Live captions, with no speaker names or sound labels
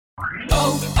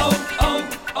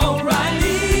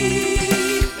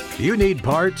You need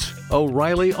parts?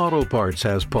 O'Reilly Auto Parts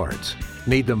has parts.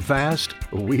 Need them fast?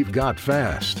 We've got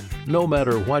fast. No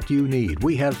matter what you need,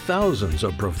 we have thousands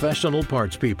of professional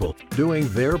parts people doing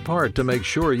their part to make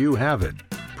sure you have it.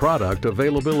 Product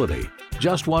availability.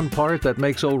 Just one part that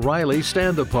makes O'Reilly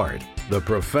stand apart. The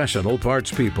professional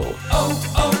parts people.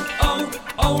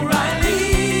 O'Reilly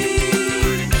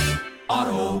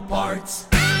Auto Parts.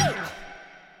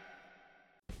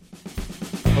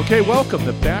 Okay, welcome.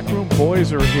 The Backroom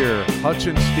Boys are here. Hutch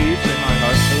and Steve, say hi,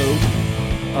 Hutch.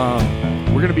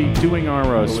 Hello. We're going to be doing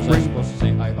our Was spring. I supposed to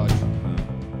say hi, Hutch?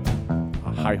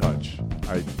 Hi, Hutch.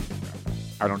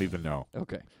 I don't even know.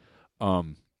 Okay.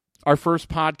 Our first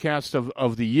podcast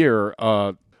of the year.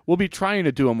 We'll be trying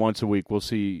to do them once a week. We'll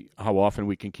see how often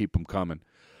we can keep them coming.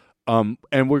 And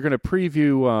we're going to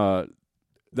preview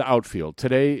the outfield.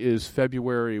 Today is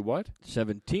February what?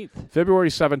 17th. February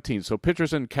 17th. So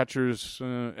pitchers and catchers,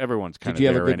 everyone's kind of Did you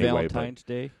there have a good anyway. Valentine's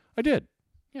Day? I did.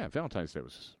 Yeah, Valentine's Day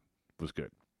was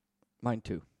good. Mine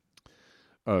too.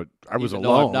 I was Even though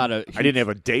alone. I'm not a huge- I didn't have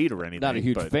a date or anything. Not a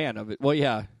huge but, fan of it. Well,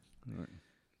 yeah.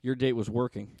 Your date was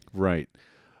working. Right.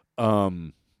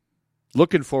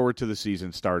 Looking forward to the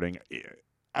season starting.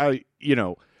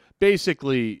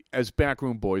 Basically, as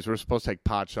Backroom Boys, we're supposed to take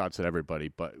pot shots at everybody,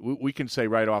 but we can say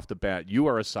right off the bat, you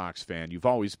are a Sox fan. You've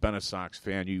always been a Sox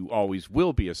fan. You always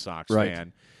will be a Sox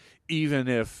fan, even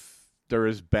if they're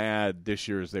as bad this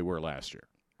year as they were last year.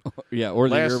 Yeah, or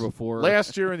the year before.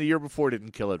 Last year and the year before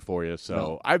didn't kill it for you. So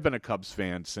No. I've been a Cubs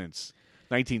fan since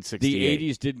 1968. The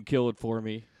 80s didn't kill it for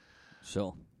me.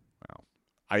 So, Well,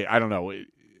 I don't know.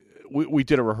 We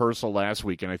did a rehearsal last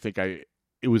week, and I think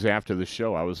it was after the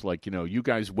show. I was like, you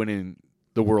guys winning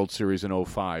the World Series in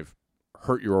 2005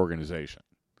 hurt your organization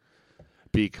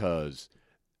because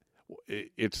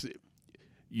it's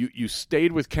you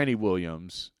stayed with Kenny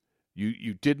Williams.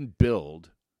 You didn't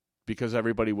build because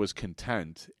everybody was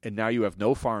content, and now you have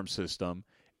no farm system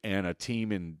and a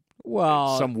team in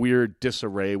some weird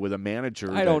disarray with a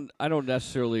manager. I don't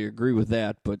necessarily agree with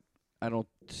that, but I don't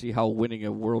see how winning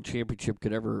a world championship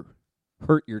could ever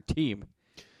hurt your team.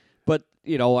 But,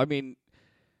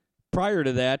 prior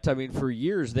to that, for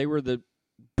years, they were the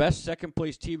best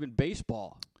second-place team in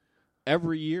baseball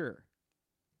every year.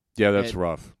 Yeah, that's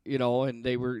rough. And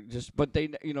they were but they,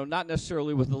 not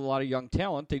necessarily with a lot of young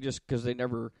talent. They just, because they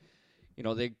never,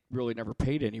 they really never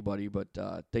paid anybody, but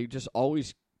they just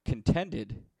always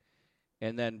contended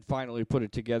and then finally put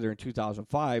it together in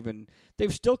 2005. And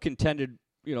they've still contended,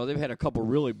 they've had a couple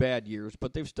really bad years,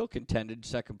 but they've still contended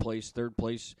second place, third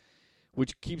place,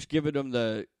 which keeps giving them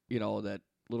the, that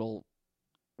little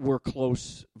we're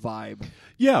close vibe.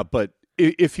 Yeah, but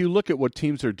if you look at what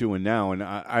teams are doing now, and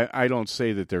I don't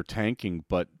say that they're tanking,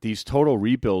 but these total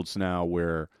rebuilds now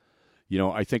where,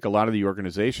 I think a lot of the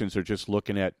organizations are just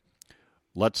looking at,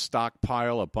 let's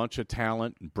stockpile a bunch of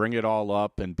talent and bring it all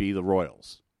up and be the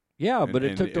Royals. Yeah, but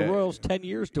it took the Royals 10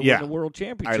 years to win the World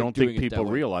Championship. I don't think people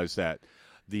realize that.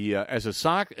 As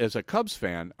a Cubs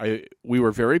fan, we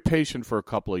were very patient for a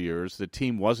couple of years. The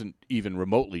team wasn't even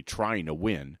remotely trying to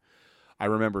win. I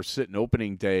remember sitting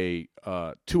opening day,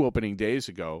 2 opening days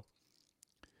ago,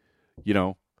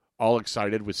 all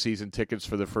excited with season tickets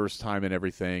for the first time and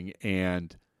everything,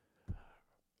 and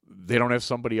they don't have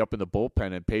somebody up in the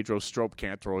bullpen, and Pedro Strop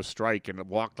can't throw a strike and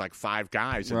walked like 5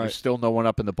 guys, and there's still no one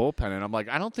up in the bullpen. And I'm like,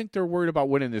 I don't think they're worried about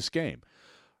winning this game.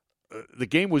 The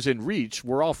game was in reach.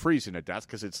 We're all freezing to death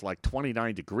because it's like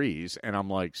 29 degrees. And I'm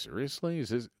like, seriously?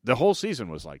 The whole season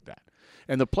was like that.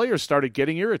 And the players started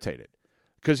getting irritated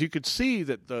because you could see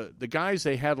that the guys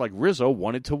they had like Rizzo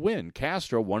wanted to win.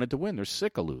 Castro wanted to win. They're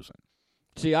sick of losing.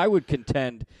 See, I would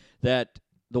contend that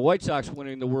the White Sox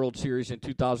winning the World Series in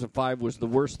 2005 was the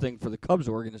worst thing for the Cubs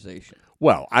organization.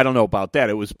 Well, I don't know about that.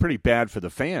 It was pretty bad for the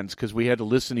fans because we had to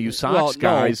listen to you Sox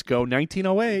guys go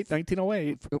 1908,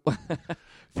 1908.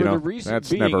 The reason that's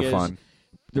being never fun.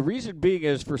 The reason being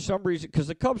is for some reason, because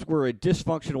the Cubs were a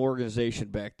dysfunctional organization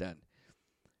back then.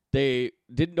 They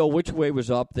didn't know which way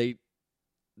was up. They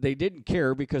didn't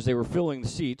care because they were filling the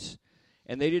seats,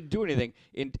 and they didn't do anything.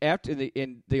 In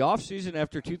the offseason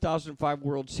after 2005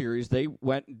 World Series, they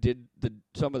went and did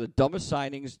some of the dumbest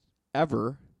signings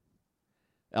ever.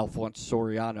 Alphonse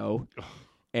Soriano,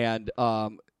 and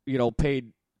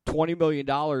paid $20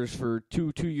 million for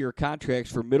two-year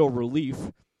contracts for middle relief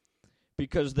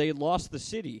because they lost the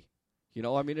city.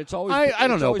 It's always. I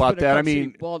don't know about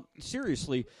that. Well,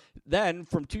 seriously, then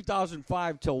from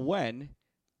 2005 till when,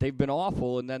 they've been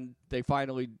awful, and then they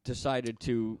finally decided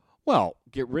to Well,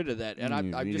 get rid of that.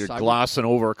 And you're glossing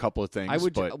over a couple of things.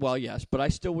 Well, yes, but I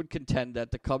still would contend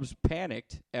that the Cubs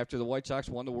panicked after the White Sox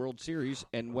won the World Series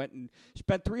and went and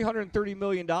spent $330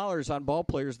 million on ball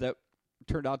players that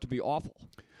turned out to be awful.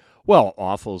 Well,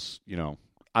 awful's,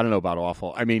 I don't know about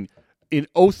awful. I mean, in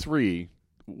 2003,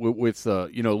 with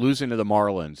losing to the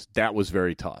Marlins, that was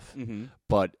very tough. Mm-hmm.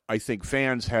 But I think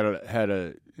fans had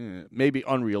a maybe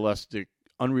unrealistic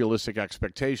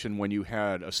expectation when you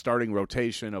had a starting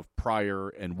rotation of Pryor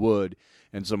and Wood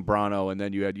and Zambrano, and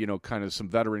then you had kind of some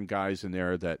veteran guys in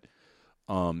there that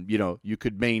you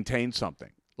could maintain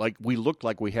something. Like we looked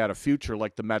like we had a future,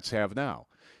 like the Mets have now.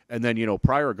 And then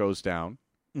Pryor goes down,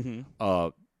 mm-hmm.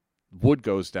 Wood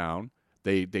goes down.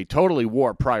 They totally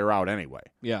wore Pryor out anyway.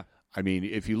 Yeah. I mean,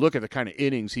 if you look at the kind of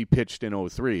innings he pitched in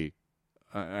 2003,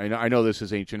 I know this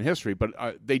is ancient history, but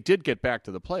they did get back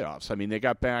to the playoffs. I mean, they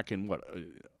got back in,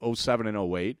 2007 and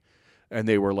 2008, and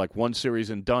they were like one series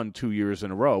and done 2 years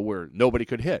in a row where nobody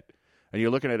could hit. And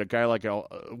you're looking at a guy like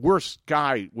worst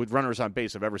guy with runners on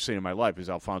base I've ever seen in my life is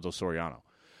Alfonso Soriano.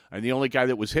 And the only guy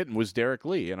that was hitting was Derek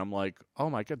Lee. And I'm like, oh,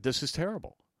 my God, this is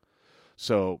terrible.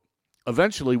 So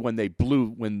eventually when they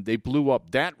blew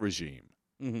up that regime,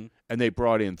 mm-hmm. and they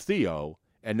brought in Theo,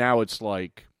 and now it's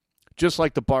like, just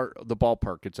like the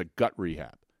ballpark, it's a gut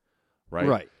rehab, right?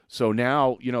 Right. So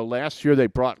now, last year they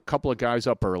brought a couple of guys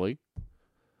up early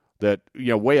that,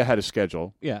 way ahead of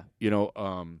schedule. Yeah. You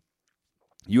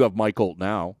have Mike Holt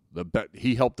now.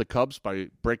 He helped the Cubs by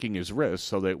breaking his wrist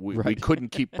so that we couldn't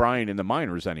keep Brian in the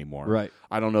minors anymore. Right.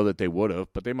 I don't know that they would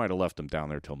have, but they might have left him down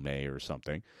there till May or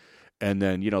something. And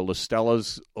then,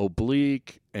 LaStella's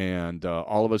oblique, and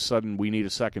all of a sudden we need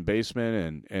a second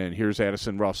baseman, and here's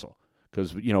Addison Russell.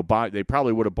 Because, they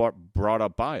probably would have brought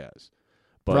up Baez.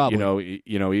 But, probably.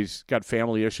 He's got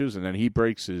family issues, and then he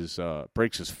breaks his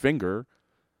finger,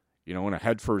 in a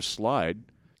headfirst slide.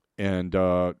 And,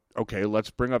 okay, let's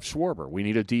bring up Schwarber. We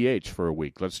need a DH for a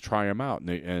week. Let's try him out.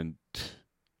 And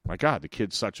my God, the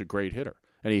kid's such a great hitter.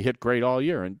 And he hit great all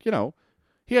year. And,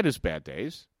 he had his bad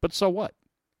days, but so what?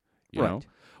 You know,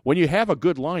 when you have a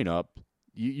good lineup,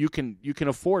 you can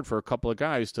afford for a couple of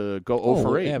guys to go 0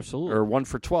 for 8 absolutely. Or 1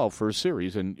 for 12 for a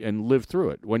series and live through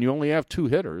it. When you only have 2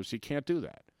 hitters, you can't do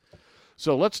that.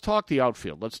 So let's talk the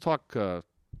outfield. Let's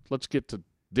get to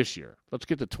this year. Let's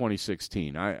get to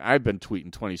 2016. I've been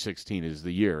tweeting 2016 is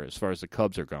the year as far as the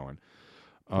Cubs are going.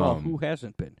 Well, who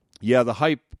hasn't been? Yeah, the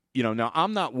hype. Now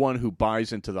I'm not one who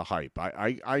buys into the hype.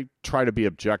 I try to be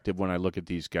objective when I look at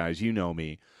these guys. You know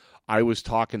me. I was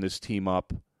talking this team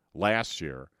up last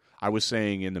year. I was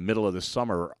saying in the middle of the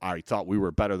summer I thought we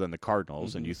were better than the Cardinals,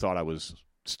 mm-hmm. and you thought I was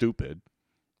stupid.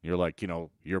 You're like,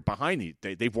 you're behind.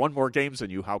 They've won more games than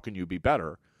you. How can you be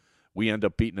better? We end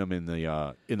up beating them in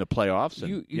the playoffs.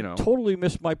 And, you totally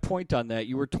missed my point on that.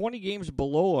 You were 20 games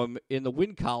below them in the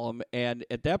win column, and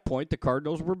at that point the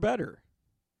Cardinals were better.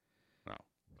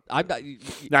 I'm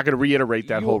not going to reiterate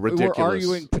that whole ridiculous. You were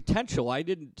arguing potential. I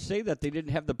didn't say that they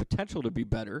didn't have the potential to be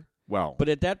better. Well, but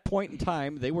at that point in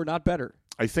time, they were not better.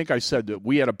 I think I said that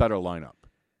we had a better lineup.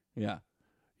 Yeah.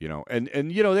 And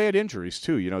they had injuries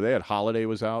too. They had Holiday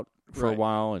was out for a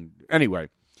while, and anyway,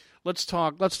 let's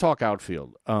talk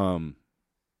outfield.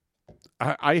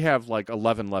 I have like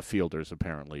 11 left fielders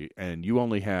apparently, and you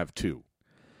only have 2.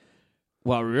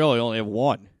 Well, we really only have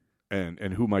 1.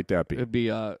 And who might that be? It'd be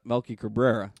Melky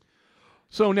Cabrera.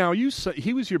 So now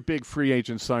he was your big free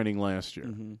agent signing last year,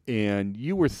 mm-hmm. and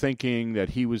you were thinking that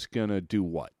he was going to do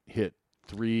what? Hit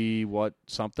 3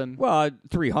 something? Well,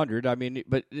 300. I mean,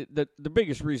 but the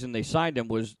biggest reason they signed him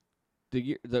was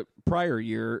the prior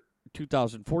year,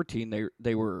 2014.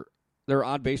 Their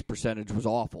on base percentage was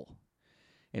awful,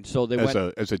 and so they went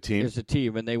as a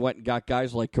team, and they went and got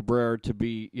guys like Cabrera to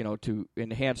be to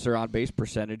enhance their on base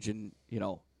percentage, and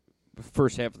the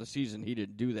first half of the season he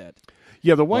didn't do that.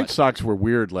 Yeah, the White Sox were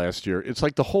weird last year. It's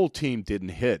like the whole team didn't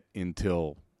hit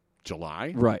until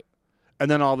July. Right.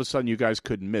 And then all of a sudden you guys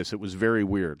couldn't miss. It was very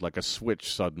weird, like a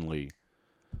switch suddenly.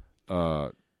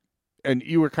 And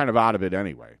you were kind of out of it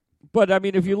anyway. But I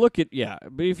mean, if you look at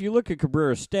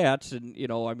Cabrera's stats, and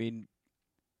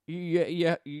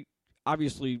you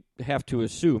obviously have to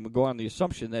go on the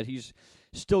assumption that he's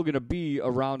still going to be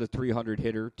around a 300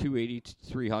 hitter, 280 to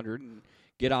 300, and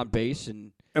get on base.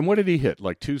 And what did he hit?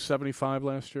 Like 275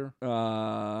 last year?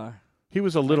 He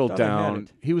was a little down.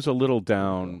 He was a little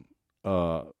down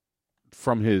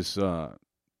from his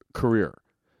career.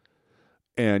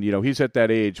 And, you know, he's at that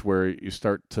age where you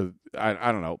start to,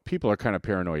 I don't know, people are kind of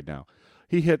paranoid now.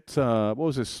 He hit, what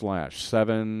was his slash?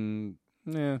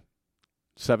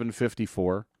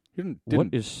 754. What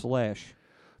is slash?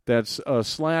 That's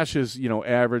slash is,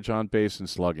 average on base and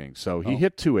slugging. So he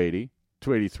hit 280,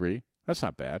 283. That's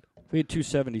not bad. We had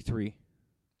 273,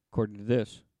 according to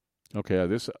this.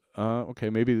 Okay,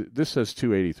 maybe this says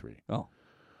 283. Oh.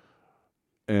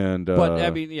 And but I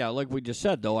mean, yeah, like we just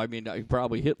said, though. I mean, he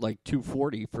probably hit like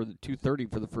 240 for the 230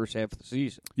 for the first half of the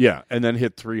season. Yeah, and then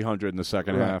hit 300 in the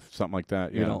second half, something like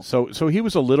that. You know. So he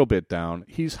was a little bit down.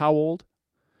 He's how old?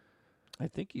 I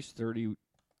think he's 30.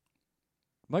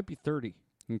 Might be 30.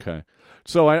 Okay,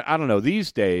 so I don't know.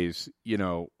 These days,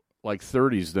 like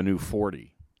 30 is the new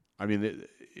 40. I mean,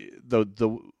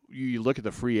 the you look at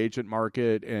the free agent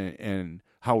market and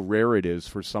how rare it is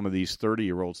for some of these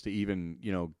 30-year-olds to even,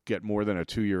 get more than a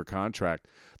 2-year contract.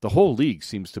 The whole league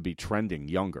seems to be trending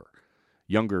younger.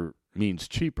 Younger means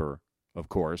cheaper, of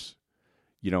course,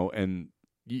 and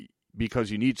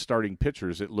because you need starting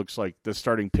pitchers, it looks like the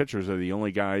starting pitchers are the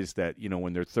only guys that,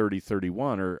 when they're 30,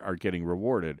 31 are getting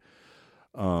rewarded.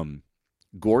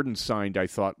 Gordon signed, I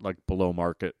thought, like below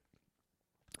market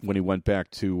when he went back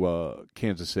to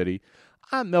Kansas City.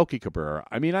 Melky Cabrera,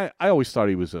 I mean, I always thought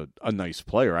he was a nice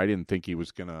player. I didn't think he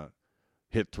was going to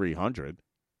hit 300.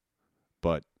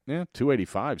 But,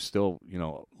 285 still,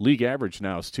 league average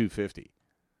now is 250.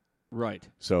 Right.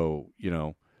 So,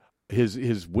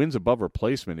 his wins above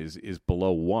replacement is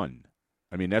below 1.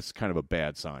 I mean, that's kind of a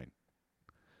bad sign.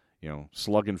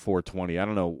 Slugging 420. I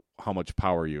don't know how much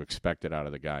power you expected out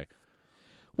of the guy.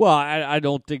 Well, I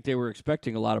don't think they were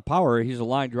expecting a lot of power. He's a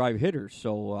line drive hitter,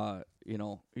 so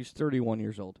he's 31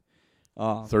 years old.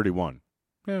 31.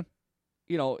 Yeah.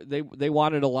 They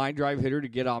wanted a line drive hitter to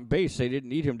get on base. They didn't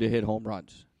need him to hit home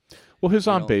runs. Well, his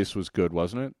on base was good,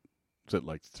 wasn't it? Was it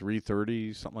like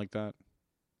 330, something like that?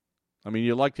 I mean,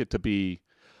 you liked it to be,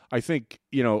 I think,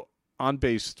 on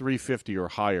base 350 or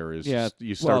higher is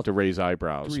you start to raise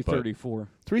eyebrows. 334.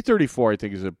 334, I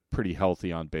think, is a pretty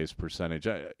healthy on base percentage.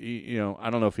 I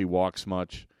don't know if he walks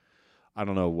much. I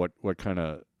don't know what kind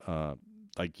of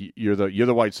like you're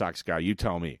the White Sox guy. You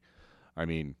tell me. I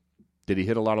mean, did he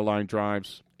hit a lot of line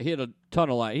drives? He hit a ton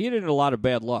of line. He hit a lot of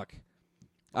bad luck.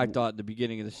 I thought at the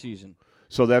beginning of the season.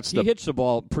 So he hits the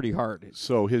ball pretty hard.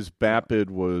 So his BABIP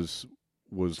was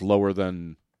lower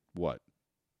than what?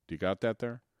 Do you got that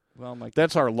there? Well,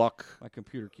 that's our luck. My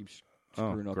computer keeps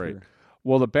screwing up great. here.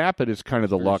 Well, the BABIP is kind of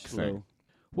the Very luck slow thing.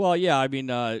 Well, yeah, I mean,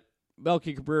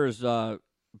 Melky Cabrera's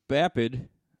BABIP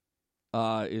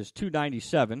is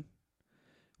 297,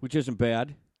 which isn't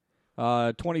bad.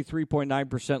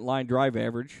 23.9% line drive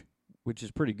average, which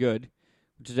is pretty good,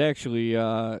 which is actually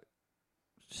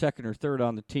second or third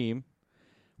on the team,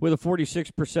 with a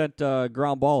 46%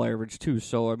 ground ball average too.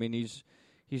 So I mean, he's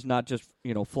not just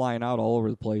flying out all over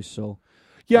the place. So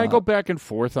yeah, I go back and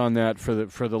forth on that for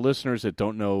the listeners that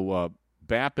don't know.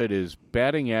 BABIP is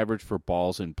batting average for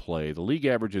balls in play. The league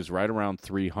average is right around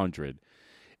 300,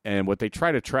 and what they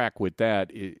try to track with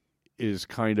that is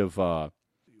kind of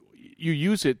you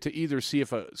use it to either see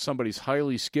if somebody's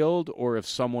highly skilled or if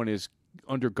someone is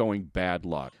undergoing bad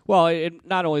luck. Well,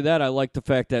 not only that, I like the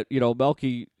fact that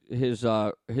Melky his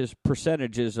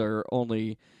percentages are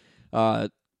only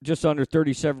just under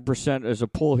 37% as a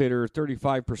pull hitter,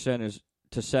 35% is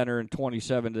to center, and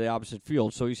 27% to the opposite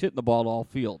field. So he's hitting the ball to all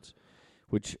fields,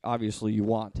 which obviously you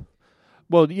want.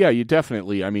 Well, yeah, you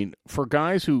definitely. I mean, for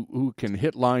guys who can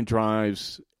hit line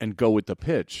drives and go with the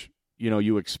pitch,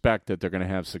 you expect that they're going to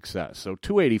have success. So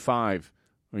 285,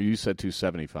 or you said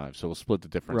 275, so we'll split the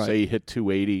difference. Right. Say he hit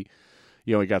 280,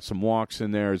 he got some walks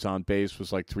in there. His on base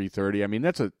was like 330. I mean,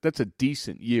 that's a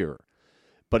decent year.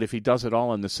 But if he does it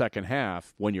all in the second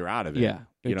half, when you're out of it,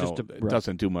 it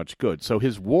doesn't do much good. So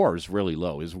his WAR is really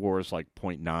low. His WAR is like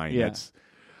 0.9. Yeah.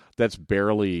 That's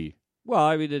barely. Well,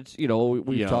 I mean, it's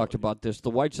we've talked about this.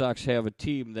 The White Sox have a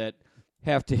team that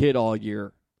have to hit all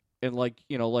year, and like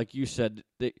you said,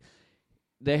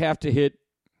 they have to hit.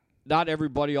 Not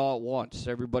everybody all at once.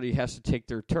 Everybody has to take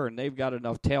their turn. They've got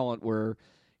enough talent where,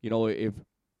 if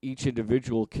each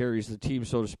individual carries the team,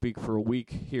 so to speak, for a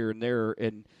week here and there,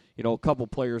 and a couple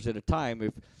players at a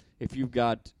time. If you've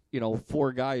got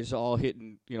 4 guys all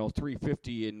hitting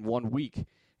 350 in 1 week,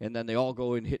 and then they all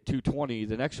go and hit 220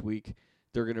 the next week,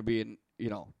 they're going to be in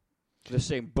the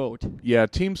same boat. Yeah,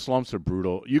 team slumps are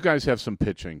brutal. You guys have some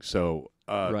pitching, so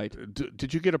right.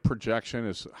 Did you get a projection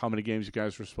as how many games you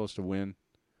guys were supposed to win?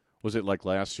 Was it like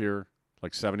last year,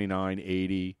 like 79,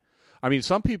 80? I mean,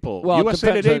 some people,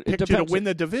 USA Today picked you to win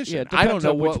the division. Yeah, I don't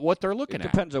know what they're looking at.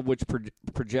 It depends on which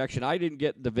projection. I didn't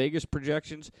get the Vegas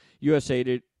projections. USA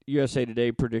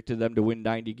Today predicted them to win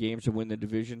 90 games and win the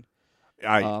division.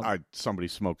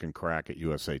 Somebody's smoking crack at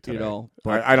USA Today.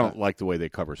 But, I don't like the way they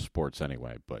cover sports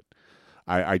anyway, but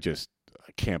I just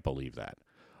can't believe that.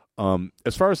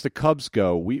 As far as the Cubs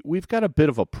go, we've got a bit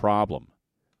of a problem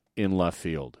in left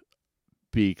field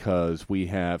because we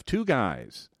have two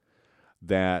guys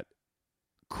that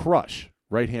crush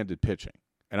right-handed pitching,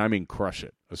 and I mean crush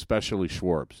it, especially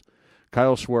Schwarbs.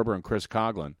 Kyle Schwarber and Chris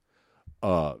Coghlan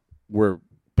were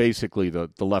basically the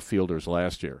left fielders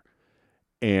last year.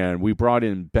 And we brought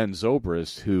in Ben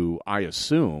Zobrist, who I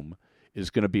assume is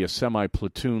going to be a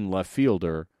semi-platoon left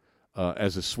fielder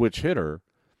as a switch hitter.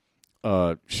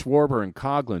 Schwarber and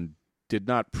Coghlan did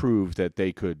not prove that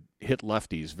they could hit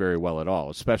lefties very well at all,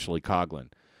 especially Coghlan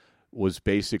was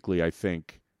basically, I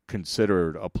think,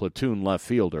 considered a platoon left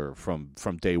fielder from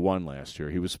day one last year.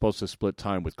 He was supposed to split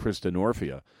time with Chris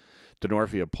Denorfia.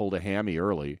 Denorfia pulled a hammy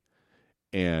early,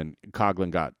 and Coghlan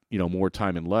got more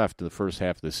time in left in the first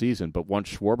half of the season. But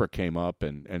once Schwarber came up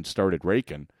and started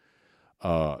raking,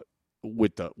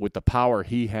 with the power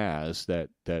he has that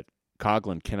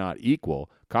Coghlan cannot equal,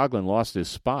 Coghlan lost his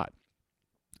spot.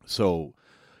 So,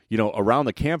 around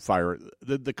the campfire,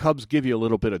 the Cubs give you a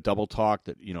little bit of double talk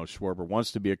that, Schwarber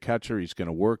wants to be a catcher. He's going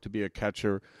to work to be a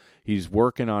catcher. He's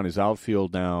working on his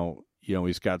outfield now.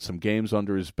 He's got some games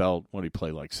under his belt. What did he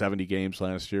play, like 70 games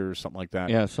last year or something like that?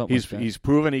 Yeah, something like that. He's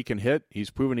proven he can hit.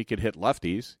 He's proven he can hit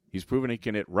lefties. He's proven he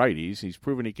can hit righties. He's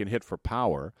proven he can hit for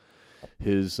power.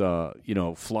 His,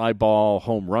 fly ball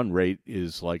home run rate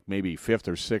is like maybe fifth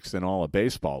or sixth in all of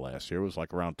baseball last year. It was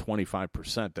like around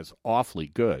 25%. That's awfully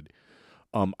good.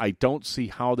 I don't see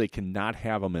how they cannot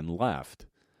have him in left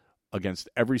against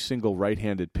every single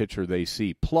right-handed pitcher they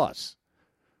see. Plus,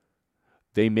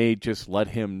 they may just let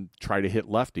him try to hit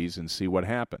lefties and see what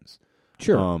happens.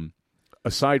 Sure.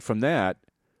 Aside from that,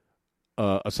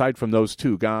 aside from those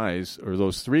two guys or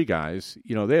those three guys,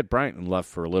 they had Bryant in left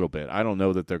for a little bit. I don't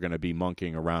know that they're going to be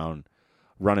monkeying around,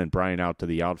 running Bryant out to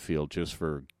the outfield just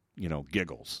for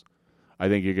giggles. I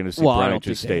think you're going to see Bryant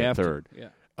just stay at third. Yeah.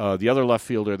 The other left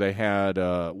fielder they had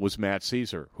was Matt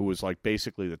Caesar, who was like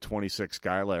basically the 26th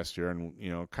guy last year,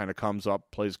 and kind of comes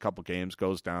up, plays a couple games,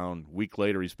 goes down. A week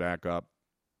later, he's back up.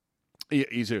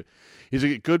 He's a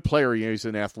good player. He's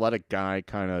an athletic guy,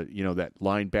 kind of that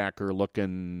linebacker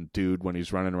looking dude when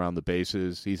he's running around the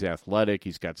bases. He's athletic.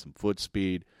 He's got some foot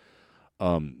speed.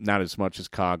 Not as much as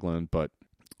Coghlan, but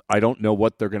I don't know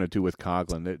what they're going to do with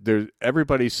Coghlan.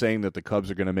 Everybody's saying that the Cubs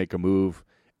are going to make a move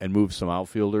and move some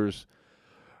outfielders.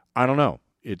 I don't know.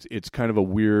 It's kind of a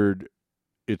weird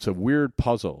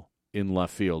puzzle in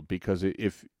left field because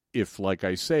if like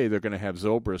I say, they're going to have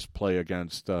Zobrist play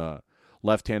against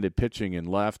left-handed pitching in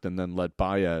left and then let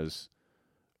Baez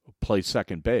play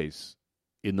second base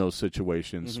in those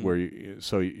situations where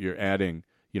you're adding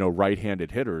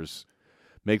right-handed hitters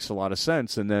makes a lot of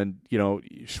sense. And then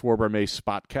Schwarber may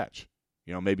spot catch.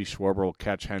 Maybe Schwarber will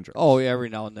catch Hendricks. Oh yeah, every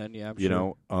now and then, yeah. I'm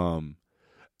sure.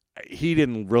 He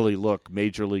didn't really look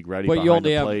major league ready but behind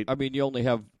the plate. You only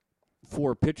have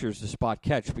 4 pitchers to spot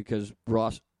catch because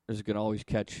Ross is going to always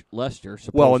catch Lester.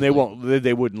 Supposedly. Well, and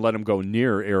they wouldn't let him go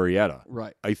near Arrieta.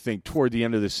 Right. I think toward the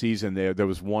end of the season there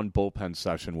was one bullpen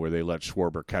session where they let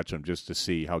Schwarber catch him just to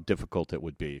see how difficult it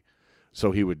would be,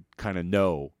 so he would kind of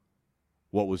know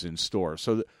what was in store.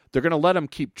 So they're going to let him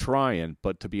keep trying,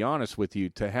 but to be honest with you,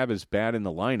 to have his bat in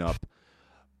the lineup,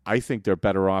 I think they're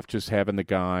better off just having the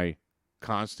guy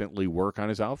constantly work on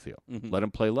his outfield. Let him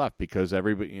play left because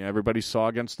everybody saw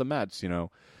against the Mets,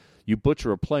 you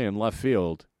butcher a play in left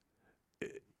field,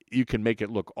 you can make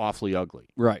it look awfully ugly.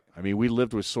 Right. I mean, we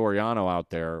lived with Soriano out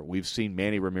there. We've seen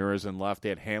Manny Ramirez in left. They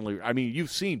had Hanley. I mean,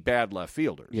 you've seen bad left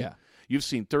fielders. Yeah. You've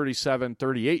seen 37,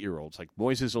 38-year-olds like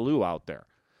Moises Alou out there.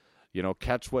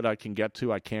 Catch what I can get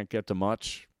to. I can't get to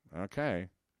much. Okay.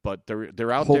 But they're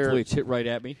out Hopefully there. Hopefully it's hit right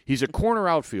at me. He's a corner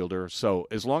outfielder, so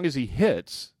as long as he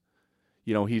hits,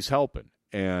 he's helping.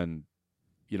 And,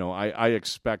 I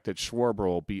expect that Schwarber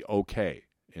will be okay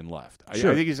in left.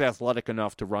 Sure. I think he's athletic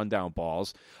enough to run down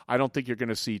balls. I don't think you're going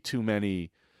to see too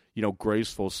many,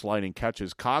 graceful sliding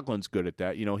catches. Coghlan's good at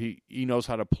that. He knows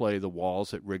how to play the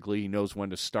walls at Wrigley. He knows when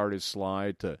to start his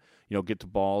slide to, get to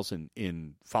balls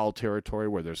in foul territory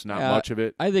where there's not much of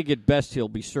it. I think at best he'll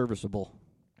be serviceable.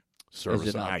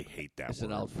 I hate that as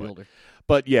word. An outfielder.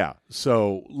 But yeah,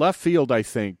 so left field, I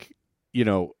think,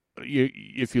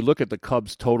 if you look at the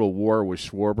Cubs' total WAR with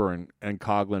Schwarber and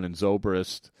Coghlan and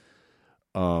Zobrist,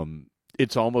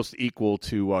 it's almost equal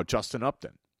to Justin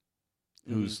Upton,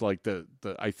 who's like the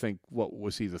I think, what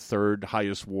was he, the third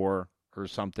highest WAR or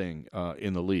something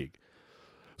in the league.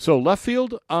 So left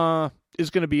field is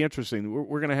going to be interesting.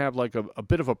 We're going to have like a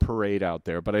bit of a parade out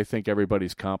there, but I think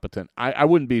everybody's competent. I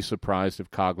wouldn't be surprised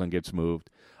if Coghlan gets moved.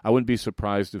 I wouldn't be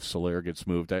surprised if Soler gets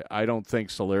moved. I don't think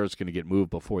Soler is going to get moved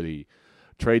before the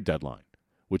trade deadline,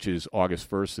 which is August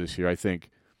 1st this year. I think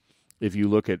if you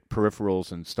look at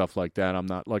peripherals and stuff like that, I'm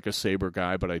not like a Sabre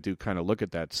guy, but I do kind of look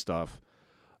at that stuff.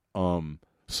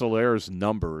 Soler's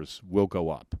numbers will go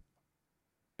up.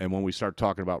 And when we start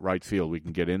talking about right field, we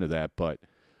can get into that. But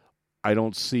I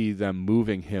don't see them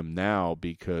moving him now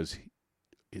because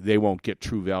they won't get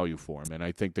true value for him. And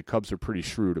I think the Cubs are pretty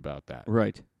shrewd about that.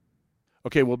 Right.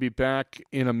 Okay, we'll be back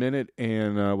in a minute,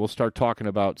 and we'll start talking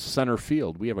about center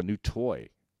field. We have a new toy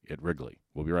at Wrigley.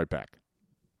 We'll be right back.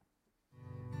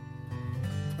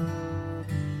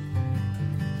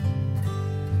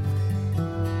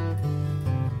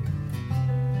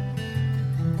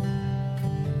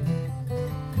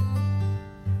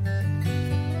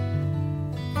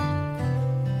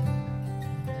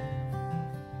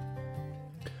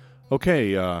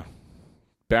 Okay,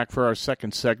 back for our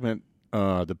second segment.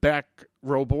 The back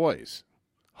row boys,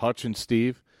 Hutch and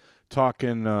Steve,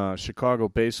 talking Chicago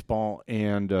baseball.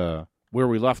 And where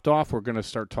we left off, we're going to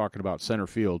start talking about center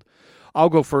field. I'll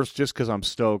go first just because I'm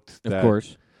stoked. Of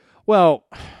course. Well,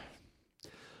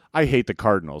 I hate the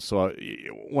Cardinals. So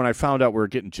when I found out we were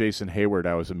getting Jason Hayward,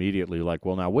 I was immediately like,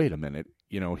 well, now, wait a minute.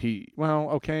 You know, he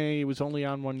was only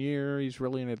on 1 year. He's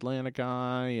really an Atlanta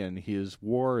guy, and his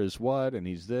WAR is what, and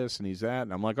he's this, and he's that.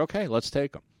 And I'm like, okay, let's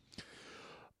take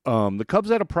him. The Cubs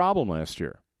had a problem last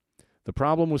year. The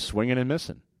problem was swinging and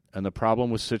missing, and the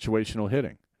problem was situational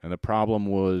hitting, and the problem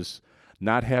was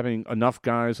not having enough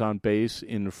guys on base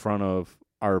in front of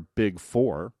our big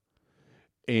four,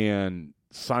 and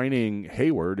signing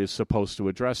Hayward is supposed to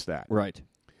address that. Right.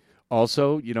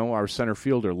 Also, you know, our center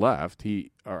fielder left.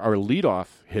 Our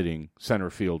leadoff hitting center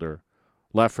fielder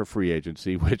left for free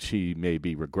agency, which he may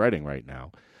be regretting right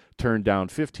now. Turned down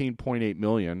 $15.8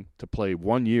 million to play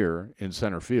 1 year in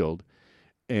center field,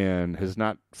 and has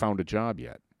not found a job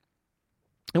yet.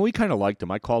 And we kind of liked him.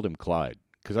 I called him Clyde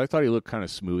because I thought he looked kind of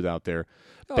smooth out there.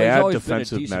 Bad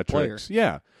defensive metrics,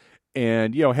 yeah.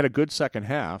 And you know, had a good second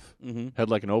half. Mm-hmm. Had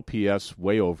like an OPS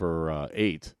way over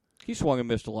 8. He swung and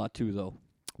missed a lot too, though.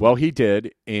 Well, he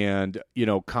did, and, you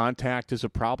know, contact is a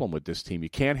problem with this team. You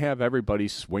can't have everybody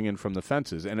swinging from the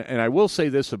fences. And I will say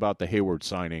this about the Hayward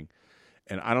signing,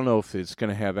 and I don't know if it's going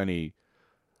to have any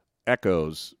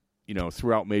echoes, you know,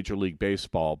 throughout Major League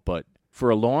Baseball, but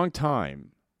for a long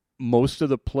time, most of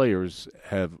the players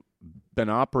have been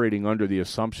operating under the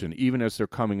assumption, even as they're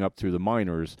coming up through the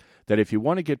minors, that if you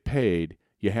want to get paid,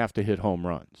 you have to hit home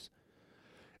runs.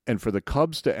 And for the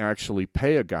Cubs to actually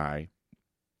pay a guy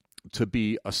to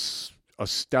be a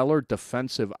stellar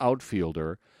defensive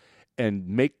outfielder and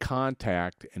make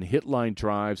contact and hit line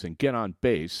drives and get on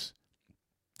base,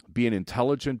 be an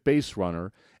intelligent base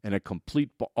runner and a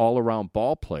complete all-around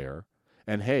ball player,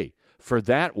 and, hey, for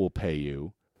that we'll pay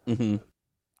you, mm-hmm.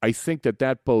 I think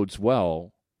that bodes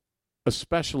well,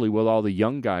 especially with all the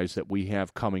young guys that we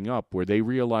have coming up, where they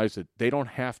realize that they don't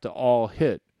have to all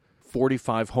hit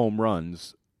 45 home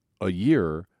runs a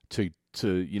year to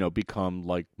you know, become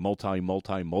like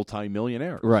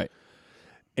multi-millionaires. Right.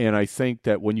 And I think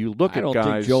that when you look at guys, I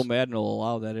don't think Joe Madden will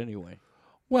allow that anyway.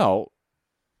 Well,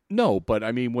 no, but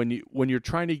I mean, when you're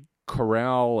trying to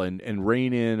corral and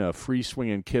rein in a free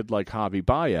swinging kid like Javi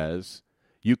Baez,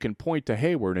 you can point to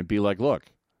Hayward and be like,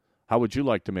 look, how would you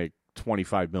like to make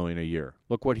 $25 million a year?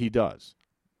 Look what he does.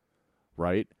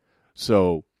 Right?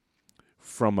 So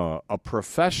from a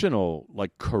professional,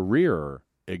 like, career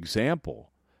example,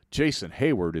 Jason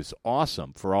Hayward is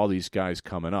awesome for all these guys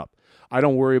coming up. I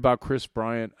don't worry about Chris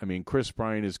Bryant. I mean, Chris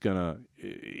Bryant is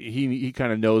he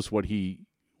kind of knows what he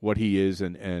is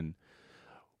and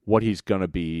what he's gonna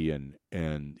be,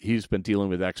 and he's been dealing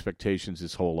with expectations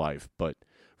his whole life. But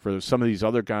for some of these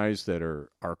other guys that are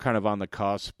kind of on the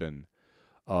cusp, and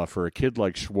for a kid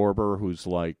like Schwarber, who's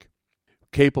like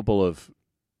capable of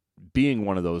being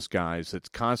one of those guys that's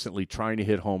constantly trying to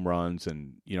hit home runs,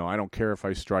 and, you know, I don't care if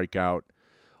I strike out,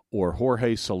 or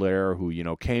Jorge Soler, who, you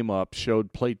know, came up,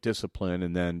 showed plate discipline,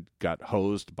 and then got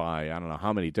hosed by I don't know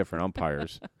how many different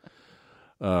umpires.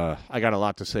 I got a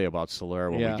lot to say about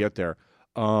Soler when we get there.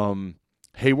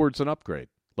 Hayward's an upgrade.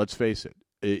 Let's face it.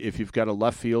 If you've got a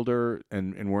left fielder,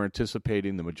 and we're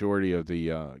anticipating the majority of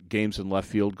the games in left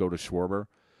field go to Schwarber,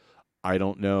 I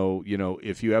don't know, you know,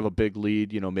 if you have a big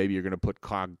lead, you know, maybe you're going to put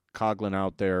Coughlin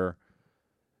out there,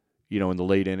 you know, in the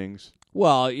late innings.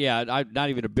 Well, yeah, not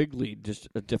even a big lead, just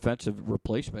a defensive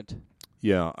replacement.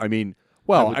 Yeah, I mean,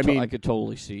 I could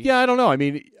totally see. Yeah, I don't know. I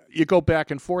mean, you go back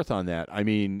and forth on that. I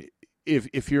mean,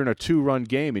 if you're in a 2-run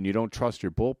game and you don't trust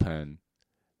your bullpen,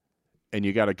 and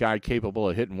you got a guy capable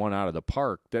of hitting one out of the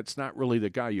park, that's not really the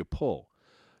guy you pull.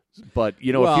 But,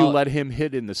 you know, if you let him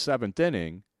hit in the 7th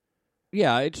inning,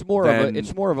 yeah, it's more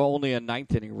of only a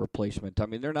 9th inning replacement. I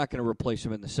mean, they're not going to replace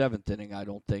him in the 7th inning, I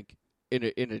don't think.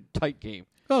 in a tight game.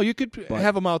 Oh, you could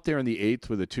have him out there in the 8th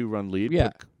with a 2-run lead.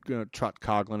 Yeah. Trot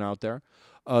Coughlin out there.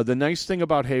 The nice thing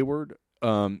about Hayward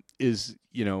is,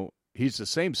 he's the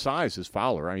same size as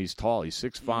Fowler. I mean, he's tall. He's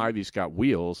 6'5". He's got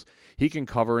wheels. He can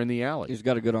cover in the alley. He's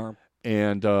got a good arm.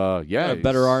 And, a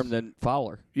better arm than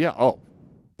Fowler. Yeah,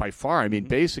 by far. I mean,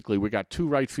 basically, we got 2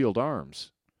 right field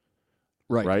arms.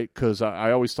 Right? Because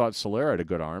I always thought Soler had a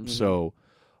good arm. So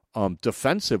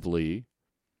defensively,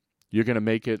 you're going to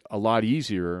make it a lot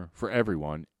easier for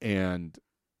everyone. And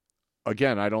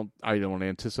again, I don't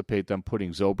anticipate them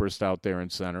putting Zobrist out there in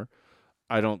center.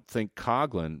 I don't think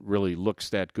Coughlin really looks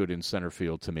that good in center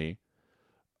field to me.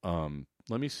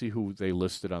 Let me see who they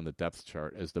listed on the depth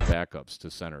chart as the backups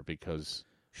to center, because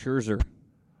Scherzer.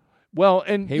 Well,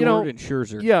 and Hayward and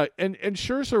Scherzer. Yeah, and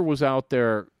Scherzer was out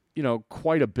there,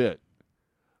 quite a bit.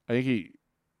 I think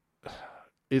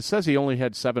it says he only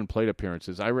had 7 plate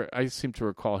appearances. I seem to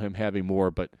recall him having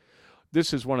more, but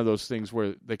this is one of those things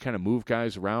where they kind of move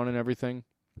guys around and everything.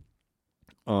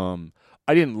 I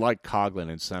didn't like Coughlin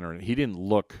in center, and he didn't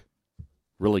look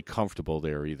really comfortable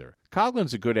there either.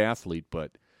 Coughlin's a good athlete,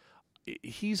 but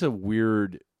he's a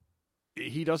weird.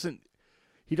 He doesn't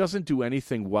do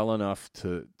anything well enough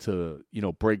to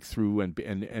break through and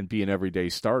be an everyday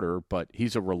starter. But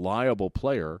he's a reliable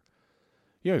player.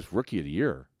 He's Rookie of the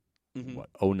Year. What,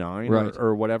 09 right.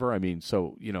 or whatever. I mean,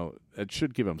 so it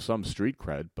should give him some street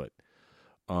cred. But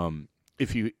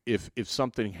if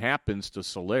something happens to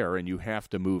Soler and you have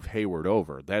to move Hayward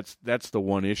over, that's the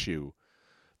one issue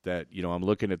that I'm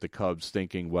looking at the Cubs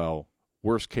thinking, well,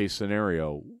 worst case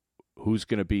scenario, who's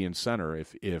going to be in center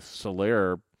if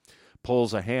Soler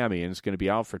pulls a hammy and is going to be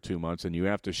out for 2 months and you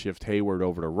have to shift Hayward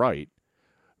over to right?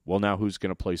 Well, now who's going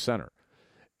to play center?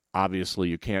 Obviously,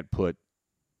 you can't put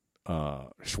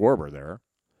Schwarber there.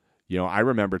 I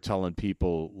remember telling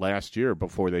people last year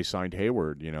before they signed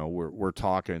Hayward, we're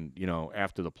talking,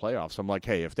 after the playoffs. I'm like,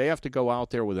 hey, if they have to go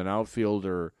out there with an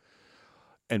outfielder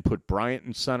and put Bryant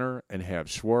in center and have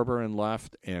Schwarber in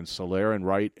left and Soler in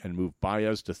right and move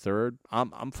Baez to third,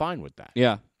 I'm fine with that.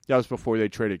 Yeah. That was before they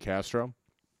traded Castro.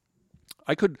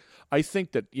 I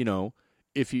think that,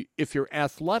 if you're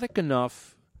athletic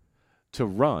enough to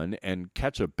run and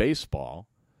catch a baseball,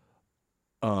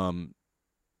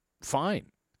 fine.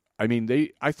 I mean,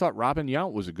 I thought Robin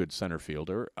Yount was a good center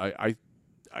fielder. I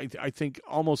think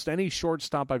almost any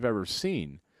shortstop I've ever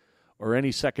seen or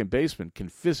any second baseman can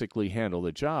physically handle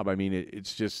the job. I mean,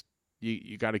 it's just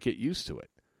you got to get used to it.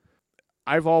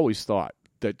 I've always thought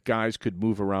that guys could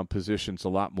move around positions a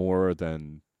lot more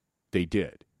than they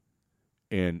did.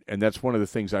 And that's one of the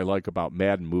things I like about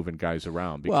Madden, moving guys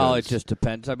around. Because, well, it just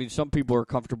depends. I mean, some people are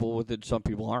comfortable with it, some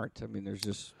people aren't. I mean, there's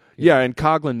just... and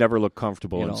Coughlin never looked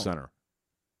comfortable in center.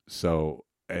 So,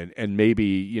 and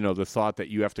maybe, the thought that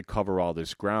you have to cover all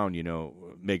this ground,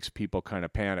 makes people kind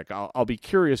of panic. I'll be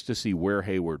curious to see where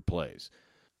Hayward plays,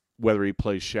 whether he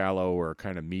plays shallow or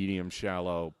kind of medium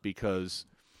shallow, because...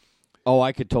 Oh,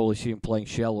 I could totally see him playing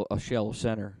a shallow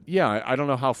center. Yeah, I don't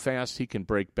know how fast he can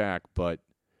break back, but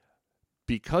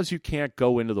because you can't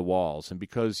go into the walls and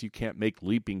because you can't make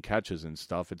leaping catches and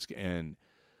stuff,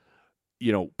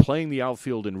 playing the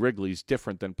outfield in Wrigley is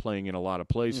different than playing in a lot of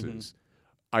places. Mm-hmm.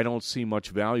 I don't see much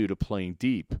value to playing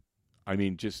deep. I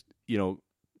mean, just, you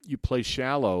play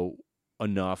shallow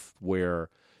enough where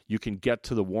you can get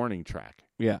to the warning track.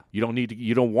 Yeah. You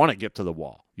don't want to get to the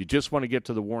wall. You just want to get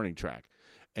to the warning track.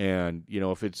 And,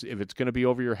 if it's going to be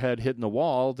over your head hitting the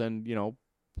wall, then,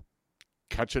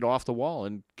 catch it off the wall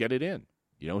and get it in.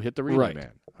 Hit the relay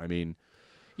man. I mean,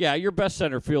 yeah, your best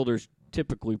center fielders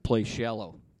typically play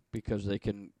shallow because they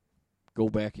can go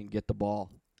back and get the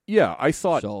ball. Yeah, I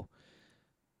thought so.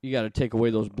 You got to take away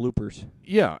those bloopers.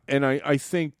 Yeah, and I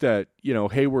think that,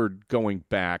 Hayward going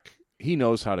back, he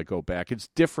knows how to go back. It's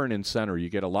different in center. You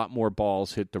get a lot more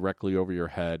balls hit directly over your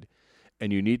head,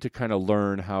 and you need to kind of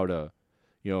learn how to,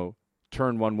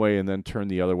 turn one way and then turn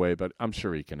the other way, but I'm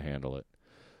sure he can handle it.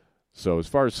 So as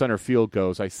far as center field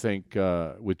goes, I think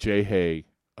with Jay Hay,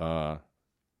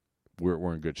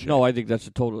 we're in good shape. No, I think that's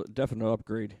a definite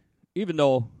upgrade. Even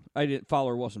though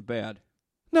Fowler wasn't bad.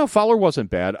 No, Fowler wasn't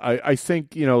bad. I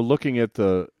think, looking at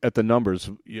the numbers,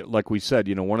 like we said,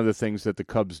 one of the things that the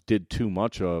Cubs did too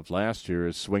much of last year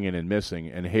is swinging and missing,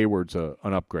 and Hayward's an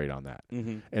upgrade on that.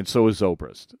 Mm-hmm. And so is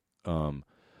Zobrist.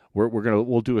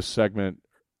 We'll do a segment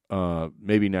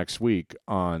maybe next week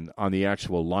on the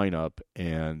actual lineup,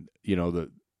 and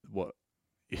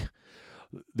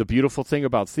the beautiful thing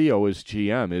about Theo as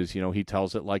GM is, he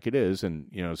tells it like it is, and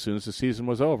as soon as the season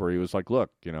was over, he was like,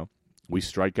 look, we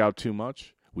strike out too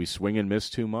much. We swing and miss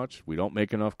too much. We don't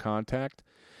make enough contact.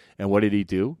 And what did he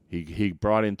do? He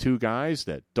brought in two guys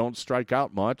that don't strike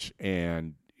out much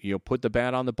and, put the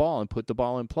bat on the ball and put the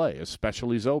ball in play,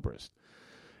 especially Zobrist.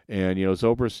 And,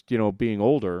 Zobrist, being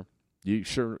older, you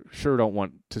sure don't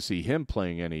want to see him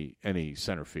playing any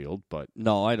center field. But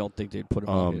no, I don't think they'd put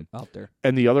him out there.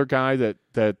 And the other guy that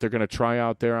they're going to try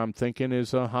out there, I'm thinking,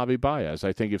 is Javi Baez.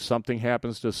 I think if something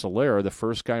happens to Soler, the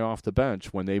first guy off the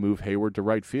bench when they move Hayward to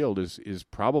right field is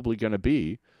probably going to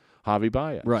be Javi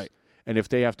Baez. Right. And if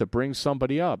they have to bring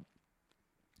somebody up,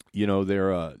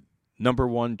 their number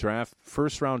one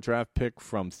first-round draft pick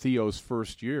from Theo's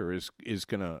first year is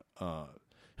going to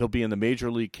he'll be in the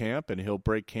major league camp, and he'll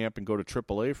break camp and go to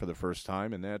AAA for the first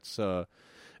time, and that's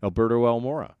Alberto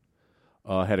Almora.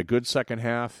 Had a good second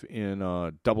half in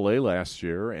AA last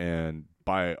year, and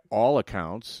by all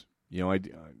accounts, I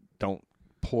don't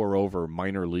pore over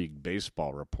minor league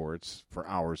baseball reports for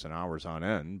hours and hours on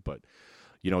end, but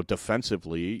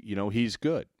defensively, he's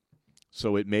good.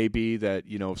 So it may be that,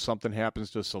 if something happens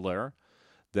to Soler,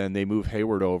 then they move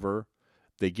Hayward over.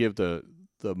 They give the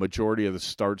majority of the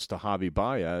starts to Javi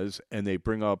Baez, and they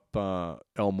bring up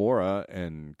Almora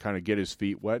and kind of get his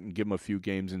feet wet and give him a few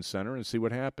games in center and see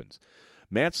what happens.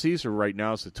 Matt Caesar right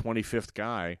now is the 25th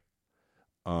guy.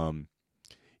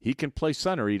 He can play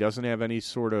center. He doesn't have any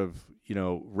sort of,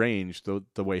 range the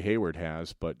way Hayward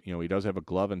has, but, he does have a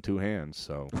glove and two hands.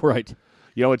 So right.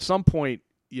 At some point,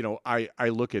 I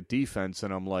look at defense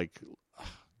and I'm like,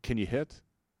 can you hit?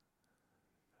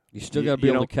 You still got to be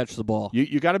able to catch the ball.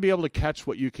 You got to be able to catch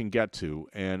what you can get to,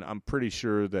 and I'm pretty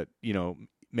sure that,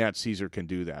 Matt Caesar can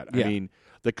do that. Yeah. I mean,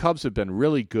 the Cubs have been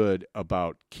really good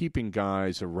about keeping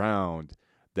guys around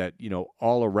that,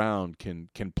 all around can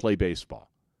play baseball.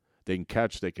 They can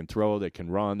catch, they can throw, they can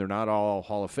run. They're not all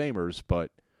Hall of Famers, but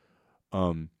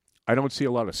I don't see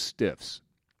a lot of stiffs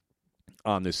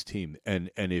on this team. And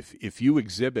if you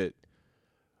exhibit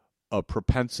a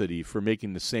propensity for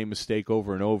making the same mistake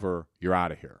over and over, you're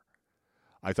out of here.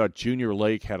 I thought Junior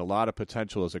Lake had a lot of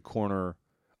potential as a corner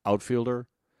outfielder,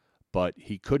 but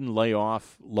he couldn't lay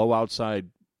off low outside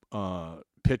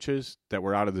pitches that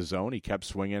were out of the zone. He kept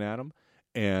swinging at them,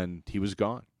 and he was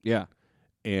gone. Yeah.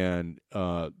 And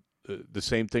the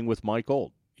same thing with Mike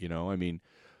Old.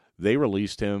 They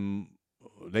released him.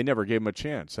 They never gave him a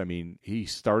chance. I mean, he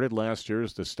started last year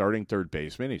as the starting third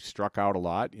baseman. He struck out a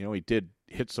lot. He did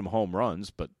hit some home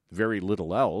runs, but very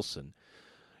little else. And,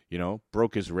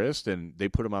 broke his wrist, and they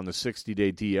put him on the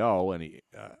 60-day DL, and he,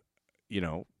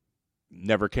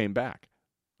 never came back.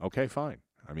 Okay, fine.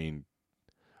 I mean,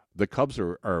 the Cubs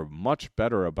are much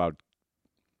better about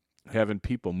having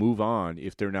people move on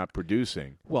if they're not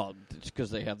producing. Well, it's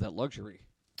because they have that luxury.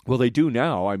 Well, they do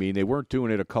now. I mean, they weren't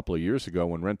doing it a couple of years ago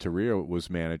when Renteria was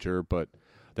manager, but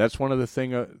that's one of the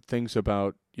things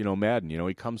about, Madden.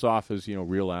 He comes off as,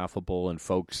 real affable and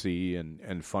folksy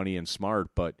and funny and smart,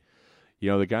 but,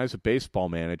 the guy's a baseball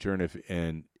manager,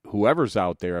 and whoever's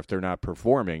out there, if they're not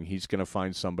performing, he's going to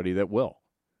find somebody that will.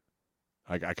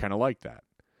 I kind of like that.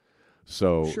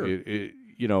 So, sure.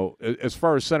 As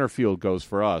far as center field goes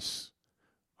for us,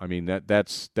 I mean,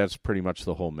 that's pretty much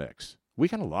the whole mix. We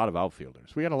got a lot of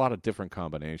outfielders. We got a lot of different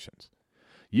combinations.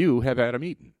 You have Adam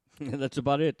Eaton. That's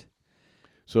about it.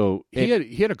 So he had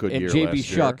a good year last year. And J.B.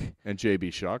 Shuck. And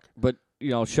J.B. Shuck. But,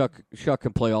 Shuck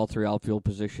can play all three outfield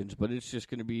positions, but it's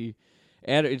just going to be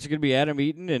Adam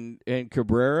Eaton and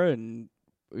Cabrera, and,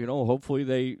 hopefully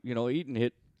they, Eaton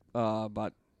hit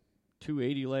about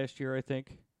 280 last year, I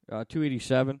think,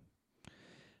 287.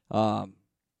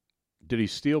 Did he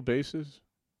steal bases?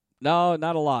 No,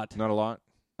 not a lot. Not a lot?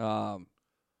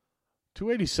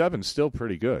 287 is still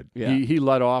pretty good. Yeah. He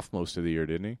led off most of the year,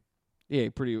 didn't he? Yeah,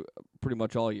 pretty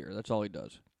much all year. That's all he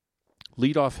does.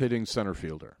 Leadoff hitting center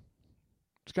fielder.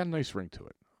 It's got a nice ring to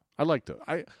it. I liked it.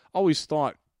 I always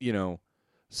thought,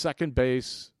 second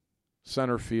base,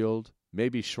 center field,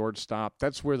 maybe shortstop.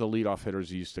 That's where the leadoff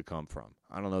hitters used to come from.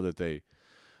 I don't know that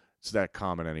it's that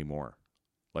common anymore.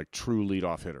 Like true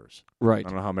leadoff hitters. Right. I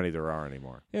don't know how many there are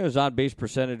anymore. Yeah, his on-base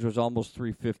percentage was almost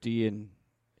 350, and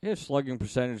his slugging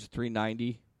percentage is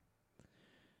 390.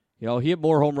 He had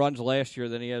more home runs last year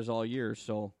than he has all year.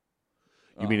 So,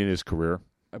 you mean in his career?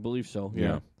 I believe so.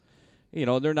 Yeah.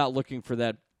 They're not looking for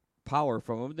that power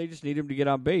from him. They just need him to get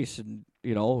on base, and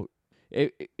a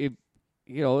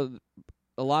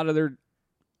lot of their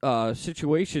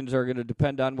situations are going to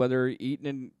depend on whether Eaton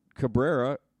and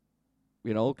Cabrera,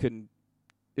 can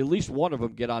at least one of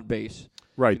them get on base.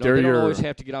 Right. They don't always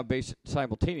have to get on base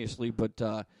simultaneously, but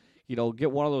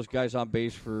get one of those guys on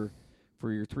base for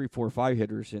your 3, 4, 5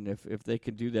 hitters, and if they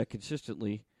can do that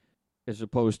consistently, as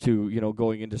opposed to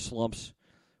going into slumps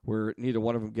where neither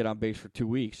one of them get on base for 2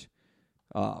 weeks,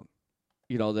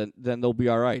 then they'll be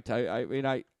all right. I mean,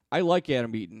 I like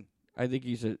Adam Eaton. I think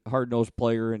he's a hard-nosed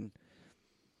player, and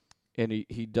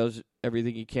he does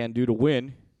everything he can do to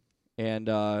win. And,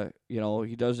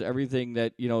 he does everything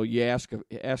that, you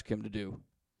ask him to do.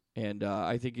 And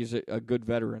I think he's a good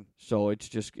veteran. So it's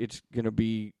going to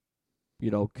be,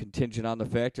 contingent on the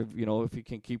fact of, if he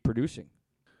can keep producing.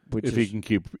 If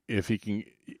he can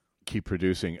keep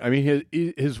producing. I mean,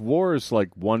 his WAR is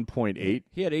like 1.8.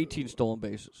 He had 18 stolen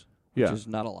bases, which is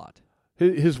not a lot.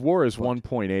 His WAR is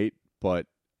 1.8, but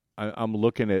I'm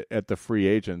looking at the free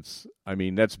agents. I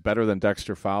mean, that's better than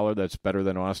Dexter Fowler. That's better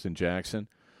than Austin Jackson.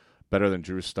 Better than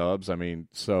Drew Stubbs. I mean,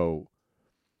 so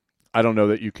I don't know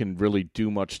that you can really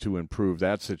do much to improve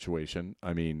that situation.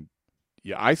 I mean,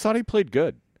 yeah, I thought he played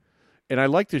good. And I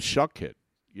liked his shuck hit.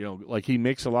 Like he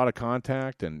makes a lot of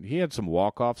contact, and he had some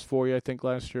walk-offs for you, I think,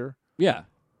 last year. Yeah.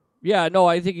 Yeah, no,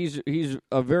 I think he's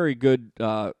a very good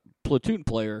platoon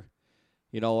player.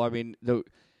 I mean,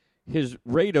 his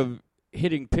rate of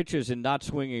hitting pitches and not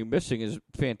swinging and missing is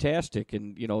fantastic.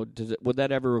 And, would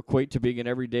that ever equate to being an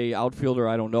everyday outfielder?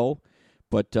 I don't know.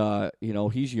 But,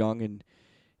 he's young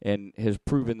and has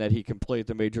proven that he can play at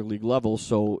the major league level.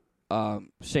 So,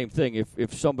 same thing.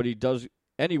 If somebody does,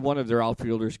 any one of their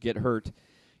outfielders get hurt,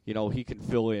 he can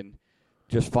fill in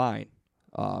just fine.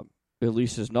 At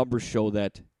least his numbers show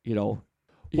that, he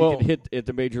can hit at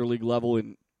the major league level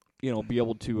and, be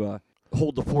able to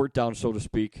hold the fort down, so to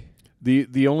speak.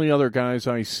 The only other guys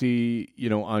I see,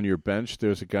 on your bench,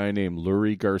 there's a guy named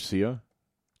Lurie Garcia.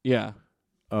 Yeah.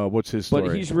 What's his story?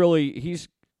 But he's really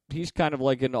he's kind of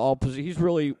like an all position. He's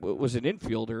really was an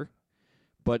infielder,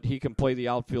 but he can play the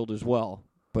outfield as well.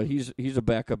 But he's a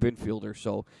backup infielder,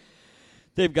 so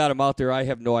they've got him out there. I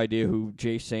have no idea who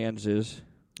Jay Sands is.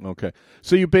 Okay,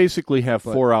 so you basically have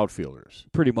 4 outfielders,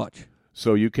 pretty much.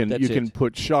 So you can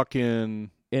put Shuck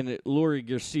in. And Lurie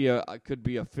Garcia could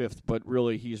be a 5th, but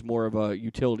really he's more of a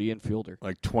utility infielder.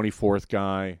 Like 24th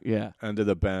guy. Yeah. End of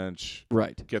the bench.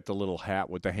 Right. Get the little hat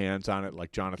with the hands on it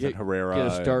like Jonathan Herrera. Get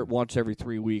a start once every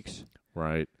 3 weeks.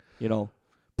 Right.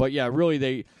 But yeah,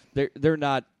 really they're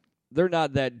not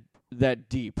that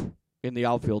deep in the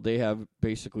outfield. They have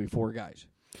basically 4 guys.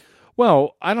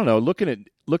 Well, I don't know. Looking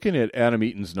at Adam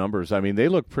Eaton's numbers, I mean, they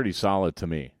look pretty solid to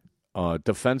me.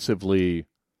 Defensively,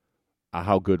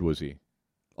 how good was he?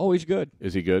 Oh, he's good.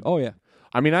 Is he good? Oh, yeah.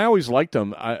 I mean, I always liked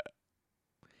him.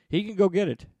 He can go get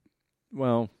it.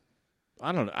 Well,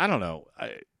 I don't know. I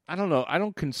don't know. I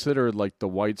don't consider like the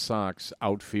White Sox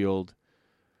outfield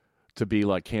to be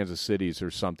like Kansas City's or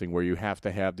something where you have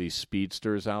to have these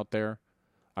speedsters out there.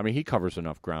 I mean, he covers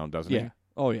enough ground, doesn't he?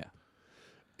 Oh, yeah.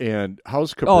 And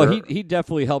how's Cabrera? Oh, he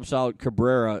definitely helps out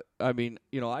Cabrera. I mean,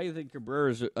 I think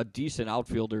Cabrera is a decent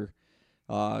outfielder.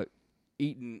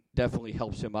 Eaton definitely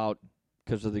helps him out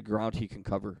because of the ground he can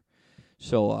cover.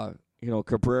 So,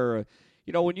 Cabrera,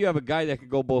 when you have a guy that can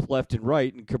go both left and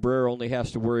right, and Cabrera only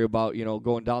has to worry about,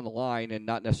 going down the line and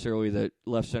not necessarily the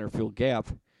left center field gap.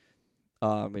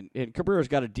 And Cabrera's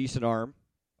got a decent arm.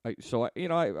 I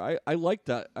like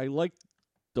that. I like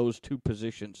those 2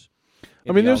 positions.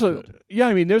 I mean,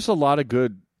 there's a lot of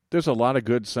good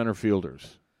center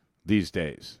fielders these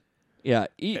days. Yeah,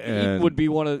 Eaton would be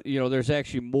one of, there's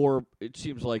actually more, it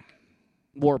seems like,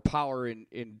 more power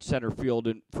in center field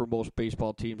for most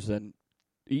baseball teams than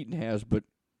Eaton has, but,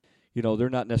 they're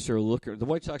not necessarily looking. The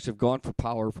White Sox have gone for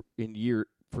power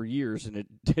for years, and it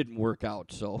didn't work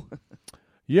out, so.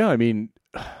 Yeah, I mean,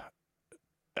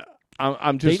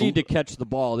 I'm just. They need to catch the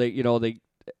ball. They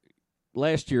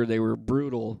last year they were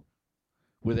brutal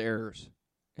with errors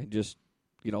and just,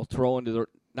 throwing to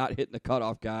not hitting the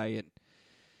cutoff guy and,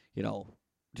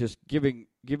 just giving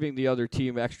the other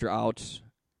team extra outs.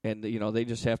 And, they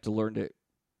just have to learn to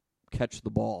catch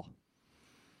the ball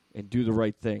and do the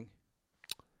right thing.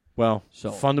 Well,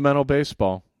 fundamental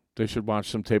baseball. They should watch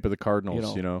some tape of the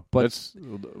Cardinals, But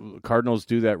Cardinals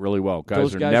do that really well.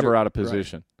 Guys are never out of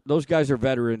position. Right. Those guys are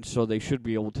veterans, so they should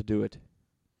be able to do it.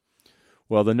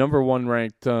 Well, the number 1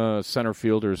 ranked center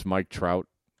fielder is Mike Trout.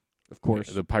 Of course.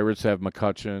 The Pirates have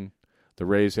McCutchen. The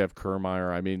Rays have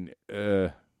Kiermaier. I mean,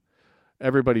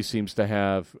 everybody seems to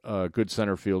have good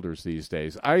center fielders these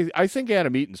days. I think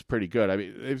Adam Eaton's pretty good. I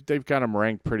mean, they've got him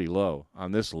ranked pretty low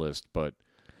on this list, but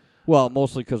well,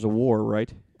 mostly because of WAR,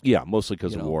 right? Yeah, mostly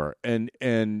because of WAR, and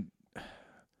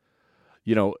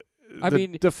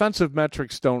defensive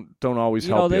metrics don't always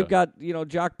help. They've got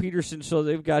Jock Peterson, so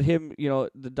they've got him.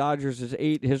 The Dodgers is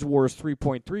 8, his WAR is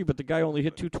 3.3, but the guy only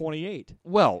hit 228.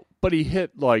 Well, but he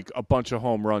hit like a bunch of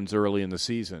home runs early in the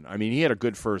season. I mean, he had a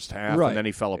good first half, and then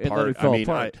he fell apart.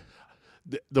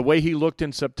 The way he looked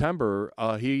in September,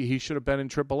 he should have been in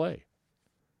AAA.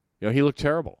 He looked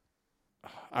terrible.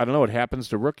 I don't know. It happens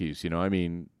to rookies. I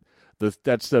mean,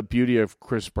 that's the beauty of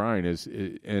Chris Bryant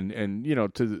and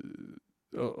to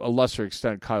a lesser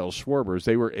extent Kyle Schwarber, is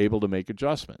they were able to make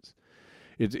adjustments.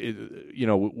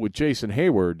 With Jason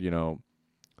Hayward,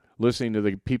 listening to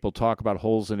the people talk about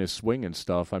holes in his swing and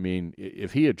stuff, I mean,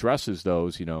 if he addresses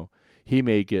those, he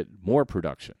may get more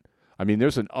production. I mean,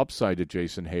 there's an upside to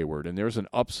Jason Hayward, and there's an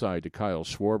upside to Kyle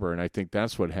Schwarber, and I think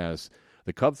that's what has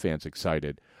the Cub fans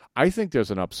excited. I think there's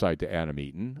an upside to Adam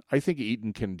Eaton. I think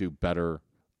Eaton can do better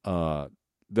than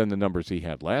the numbers he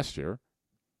had last year.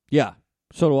 Yeah,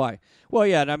 so do I. Well,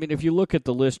 yeah, and I mean, if you look at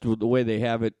the list, the way they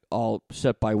have it all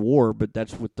set by WAR, but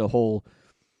that's with the whole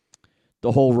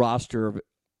roster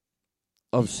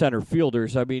of center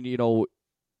fielders. I mean,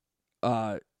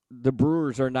 the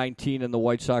Brewers are 19 and the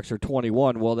White Sox are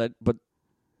 21. But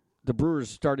the Brewers'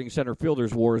 starting center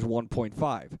fielders WAR is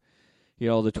 1.5.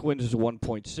 The Twins is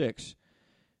 1.6.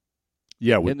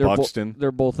 Yeah, with Buxton,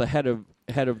 they're both ahead of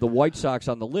the White Sox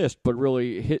on the list, but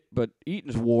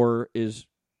Eaton's WAR is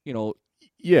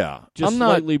just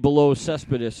slightly below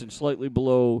Cespedes and slightly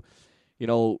below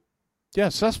Yeah,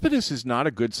 Cespedes is not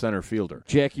a good center fielder.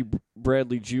 Jackie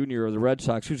Bradley Jr. of the Red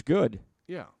Sox, who's good.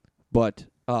 Yeah, but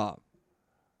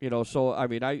so I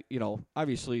mean,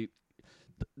 obviously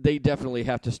they definitely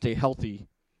have to stay healthy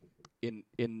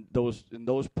in those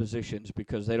positions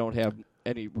because they don't have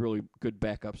any really good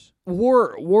backups.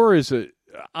 WAR is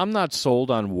I'm not sold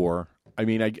on WAR. I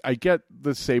mean, I get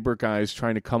the Sabre guys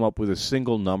trying to come up with a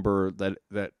single number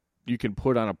that you can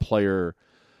put on a player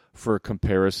for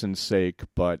comparison's sake,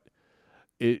 but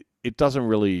it doesn't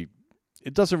really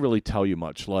tell you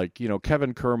much. Like,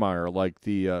 Kevin Kiermaier, like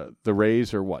the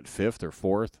Rays are what, 5th or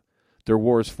 4th? Their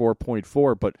WAR is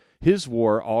 4.4, but his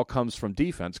WAR all comes from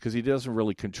defense because he doesn't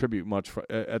really contribute much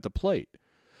at the plate.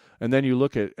 And then you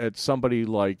look at somebody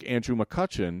like Andrew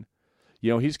McCutchen,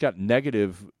 he's got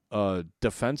negative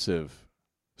defensive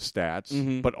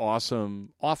stats, but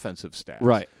awesome offensive stats.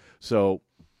 Right. So,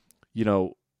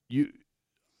 I'm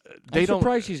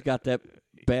surprised he's got that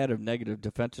bad of negative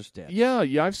defensive stats. Yeah,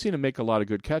 I've seen him make a lot of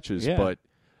good catches, but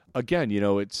again,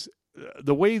 it's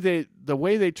the way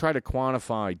they try to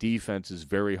quantify defense is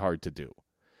very hard to do.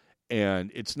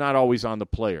 And it's not always on the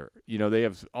player. They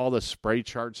have all the spray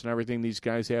charts and everything these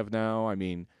guys have now. I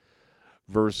mean,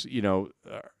 versus,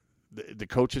 the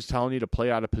coach is telling you to play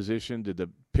out of position. Did the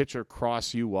pitcher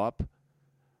cross you up?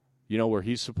 Where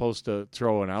he's supposed to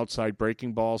throw an outside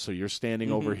breaking ball, so you're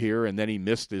standing over here, and then he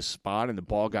missed his spot, and the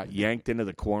ball got yanked into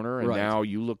the corner, and now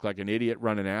you look like an idiot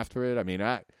running after it. I mean,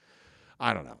 I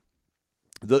don't know.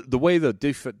 The way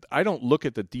I don't look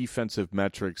at the defensive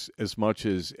metrics as much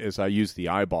as I use the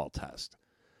eyeball test.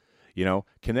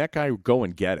 Can that guy go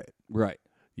and get it? Right.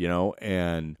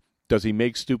 And does he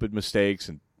make stupid mistakes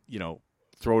and,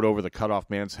 throw it over the cutoff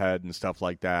man's head and stuff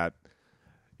like that?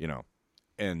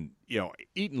 And,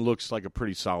 Eaton looks like a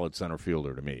pretty solid center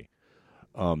fielder to me.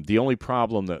 The only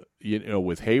problem that,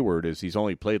 with Hayward is he's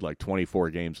only played like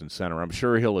 24 games in center. I'm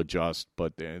sure he'll adjust,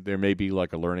 but there may be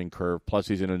like a learning curve. Plus,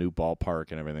 he's in a new ballpark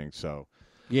and everything. So,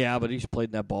 yeah, but he's played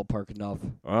in that ballpark enough.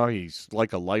 Oh, he's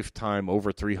like a lifetime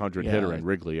over 300 hitter in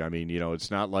Wrigley. I mean,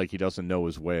 it's not like he doesn't know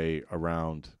his way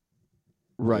around.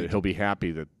 Right. He'll be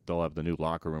happy that they'll have the new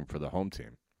locker room for the home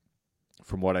team.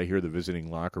 From what I hear, the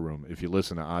visiting locker room, if you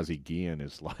listen to Ozzie Guillen,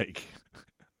 is like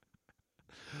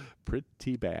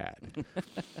pretty bad.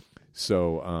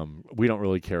 So we don't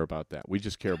really care about that. We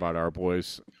just care about our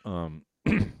boys.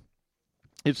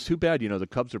 It's too bad, the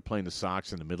Cubs are playing the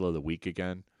Sox in the middle of the week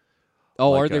again.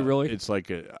 Oh, are they really? It's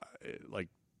like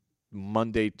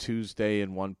Monday, Tuesday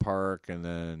in one park, and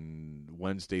then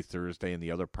Wednesday, Thursday in the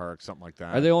other park, something like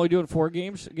that. Are they only doing 4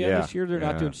 games again this year? They're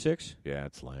not doing 6? Yeah,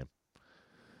 it's lame.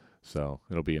 So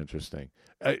it'll be interesting.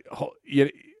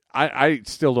 I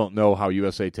still don't know how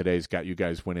USA Today's got you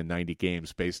guys winning 90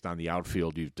 games based on the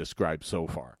outfield you've described so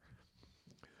far.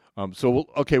 We're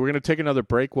going to take another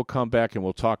break. We'll come back and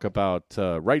we'll talk about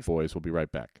Right Boys. We'll be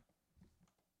right back.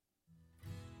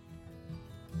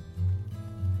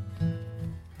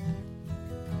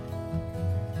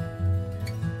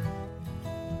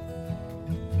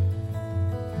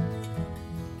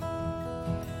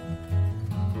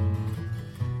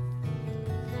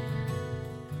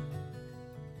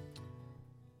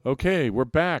 Okay, we're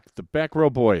back. The Back Row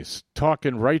Boys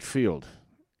talking right field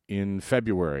in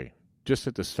February, just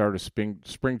at the start of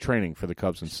spring training for the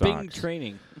Cubs and Sox. Spring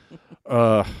training.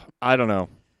 I don't know.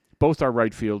 Both our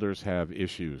right fielders have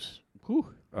issues. Whew.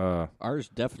 Ours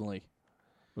definitely.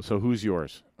 So who's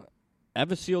yours?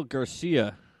 Avisail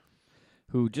Garcia,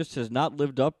 who just has not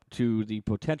lived up to the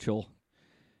potential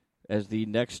as the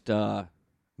next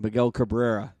Miguel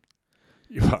Cabrera.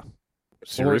 Yeah.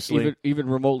 Seriously? Or even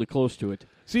remotely close to it.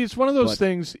 See, it's one of those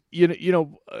things,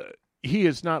 he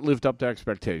has not lived up to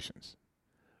expectations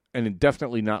and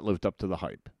definitely not lived up to the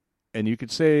hype. And you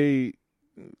could say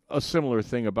a similar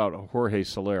thing about Jorge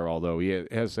Soler, although he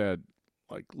has had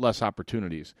less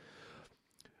opportunities.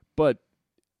 But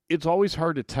it's always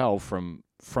hard to tell from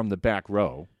the back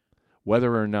row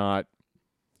whether or not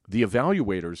the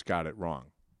evaluators got it wrong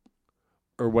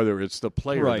or whether it's the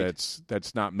player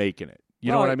that's not making it.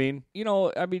 You know what I mean?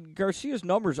 Garcia's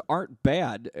numbers aren't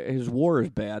bad. His WAR is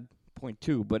bad,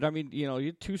 0.2. But, you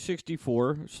had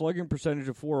 264, slugging percentage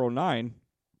of 409.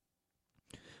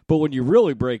 But when you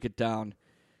really break it down,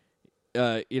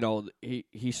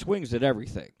 he swings at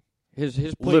everything. His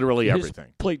plate, literally everything.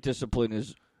 His plate discipline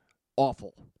is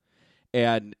awful.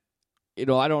 And,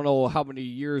 I don't know how many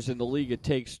years in the league it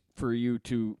takes for you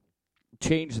to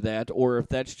change that or if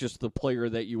that's just the player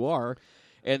that you are.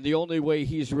 And the only way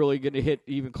he's really going to hit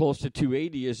even close to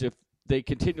 280 is if they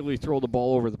continually throw the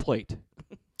ball over the plate.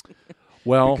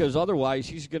 Well, because otherwise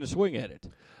he's going to swing at it.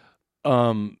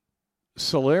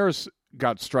 Soler's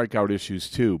got strikeout issues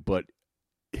too, but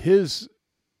his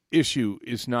issue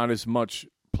is not as much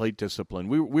plate discipline.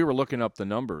 We were looking up the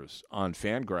numbers on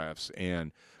Fangraphs,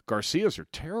 and Garcia's are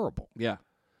terrible. Yeah,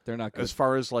 they're not good. As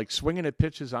far as swinging at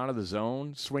pitches out of the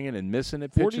zone, swinging and missing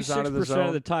at pitches out of the zone. 46%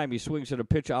 of the time he swings at a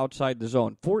pitch outside the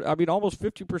zone. Almost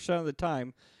 50% of the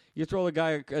time you throw the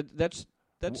guy. That's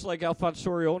like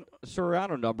Alfonso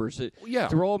Soriano numbers. Yeah.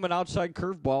 Throw him an outside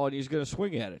curveball and he's going to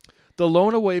swing at it. The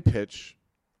lone away pitch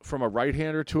from a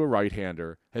right-hander to a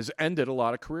right-hander has ended a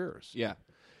lot of careers. Yeah.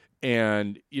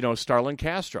 And, Starlin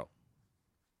Castro,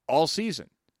 all season,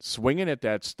 swinging at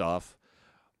that stuff,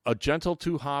 a gentle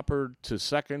two-hopper to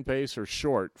second base or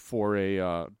short for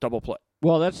a double play.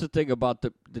 Well, that's the thing about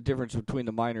the difference between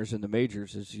the minors and the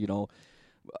majors is,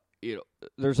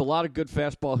 there's a lot of good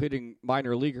fastball hitting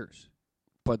minor leaguers,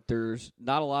 but there's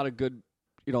not a lot of good,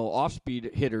 off-speed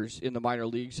hitters in the minor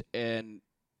leagues,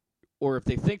 or if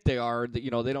they think they are,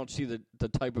 they don't see the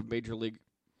type of major league,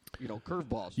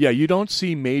 curveballs. Yeah, you don't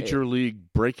see major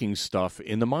league breaking stuff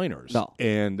in the minors. No.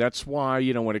 And that's why,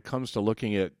 when it comes to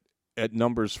looking at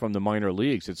numbers from the minor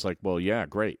leagues, it's like, well, yeah,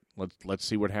 great. Let's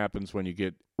see what happens when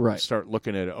you start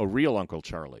looking at a real Uncle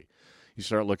Charlie. You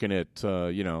start looking at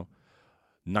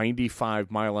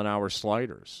 95-mile-an-hour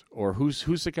sliders, or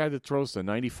who's the guy that throws the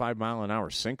 95-mile-an-hour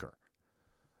sinker?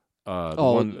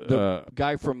 The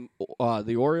guy from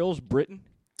the Orioles, Britton.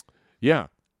 Yeah,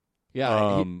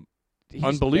 yeah. He's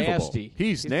unbelievable. Nasty.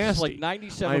 He's nasty. Like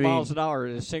 97 miles an hour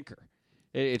in a sinker.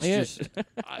 It's just.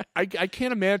 I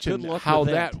can't imagine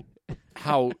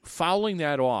how fouling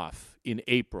that off in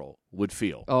April would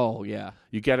feel. Oh yeah,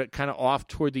 you get it kind of off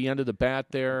toward the end of the bat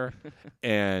there,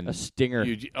 and a stinger.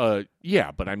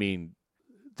 Yeah, but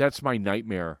that's my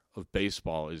nightmare of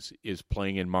baseball is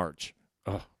playing in March.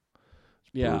 Oh,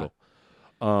 yeah.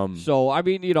 Brutal. So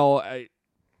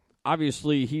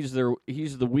obviously he's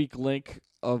the weak link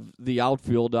of the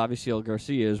outfield. Obviously, El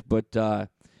Garcia is, but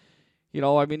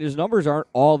his numbers aren't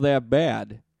all that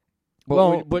bad.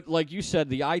 But but like you said,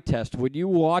 the eye test, when you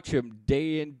watch him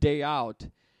day in, day out,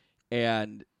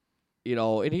 and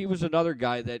and he was another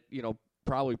guy that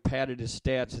probably padded his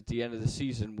stats at the end of the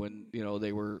season when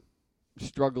they were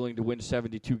struggling to win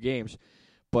 72 games,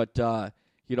 but in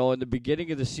the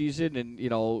beginning of the season, and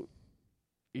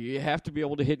you have to be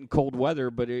able to hit in cold weather.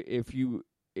 But if you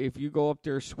go up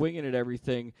there swinging at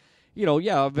everything,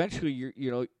 eventually you're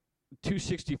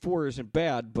 264 isn't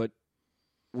bad, but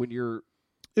when you're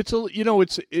it's a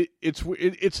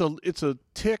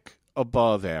tick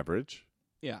above average.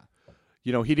 Yeah.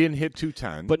 He didn't hit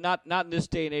 210. But not in this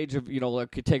day and age of,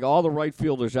 could take all the right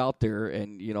fielders out there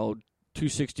and,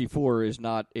 264 is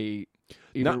not even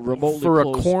remotely for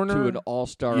close a corner, to an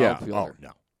all-star outfielder. Oh,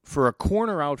 no. For a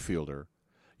corner outfielder,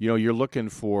 you're looking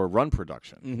for run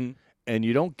production. Mm-hmm. And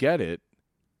you don't get it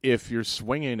if you're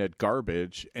swinging at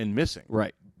garbage and missing.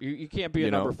 Right. You can't be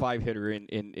a number 5 hitter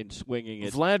in swinging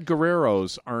it. Vlad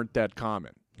Guerreros aren't that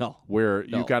common. No. Where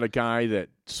you got a guy that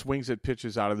swings at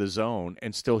pitches out of the zone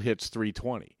and still hits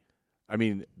 320.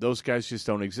 Those guys just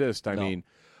don't exist. I mean,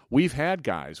 we've had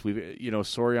guys.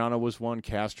 Soriano was one,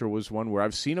 Castro was one, where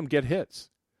I've seen them get hits.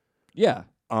 Yeah.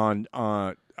 On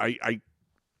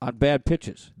bad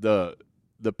pitches. The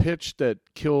pitch that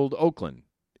killed Oakland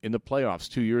in the playoffs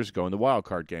 2 years ago in the wild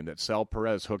card game that Sal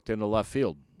Perez hooked into left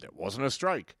field. It wasn't a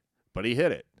strike, but he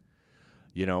hit it.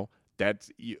 That's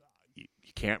you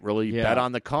can't really bet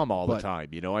on the come all the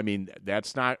time.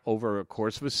 That's not over a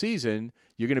course of a season.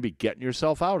 You're going to be getting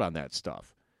yourself out on that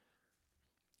stuff.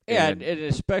 And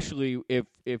especially if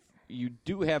you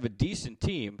do have a decent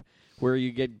team where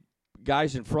you get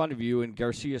guys in front of you and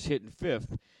Garcia's hitting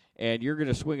fifth, and you're going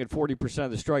to swing at 40%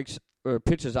 of the strikes or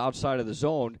pitches outside of the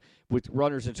zone with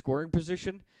runners in scoring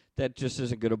position, that just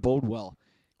isn't going to bode well.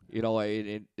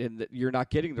 And you're not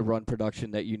getting the run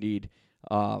production that you need.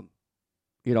 What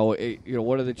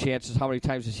are the chances? How many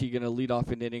times is he going to lead off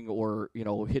an inning or,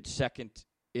 hit second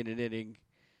in an inning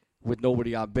with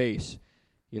nobody on base?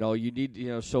 You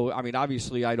need, so, I mean,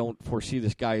 obviously I don't foresee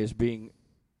this guy as being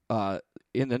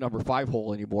in the number 5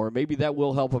 hole anymore. Maybe that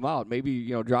will help him out. Maybe,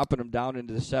 dropping him down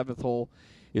into the 7th hole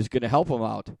is going to help him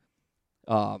out.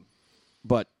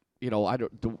 But, I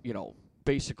don't,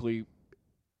 basically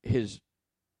his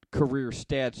career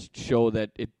stats show that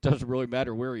it doesn't really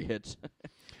matter where he hits.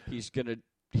 He's gonna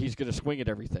swing at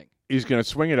everything. He's gonna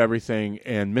swing at everything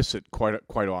and miss it quite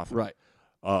often. Right.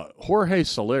 Jorge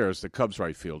Soler is the Cubs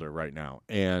right fielder right now,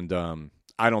 and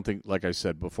I don't think, like I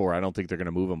said before, I don't think they're going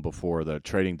to move him before the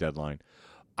trading deadline.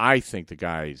 I think the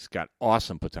guy's got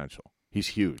awesome potential. He's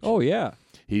huge. Oh yeah.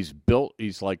 He's built.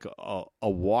 He's like a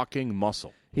walking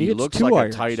muscle. He looks like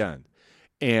irons. A tight end,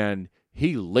 and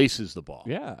he laces the ball.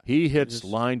 Yeah. He hits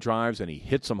line drives, and he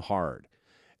hits them hard.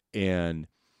 And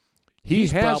he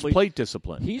has plate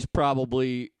discipline. He's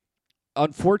probably,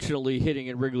 unfortunately, hitting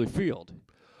in Wrigley Field.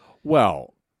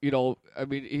 Well,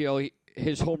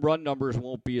 his home run numbers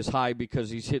won't be as high because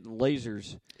he's hitting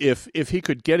lasers. If he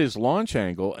could get his launch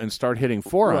angle and start hitting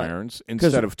 4 irons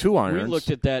instead of 2 irons. We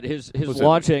looked at that. His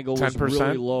launch angle 10%? was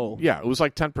really low. Yeah, it was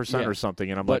like 10% or something.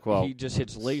 And I'm like, well. He just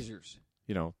hits lasers.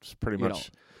 It's pretty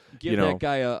much. Give that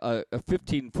guy a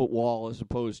 15-foot wall as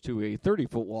opposed to a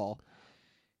 30-foot wall.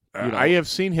 I have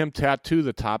seen him tattoo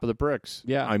the top of the bricks.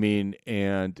 Yeah. I mean,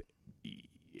 and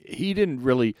he didn't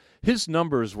really – his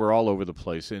numbers were all over the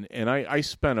place. And I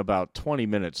spent about 20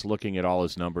 minutes looking at all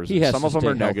his numbers. And some of them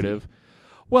are negative. Healthy.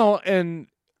 Well, and,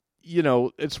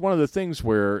 it's one of the things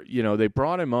where, they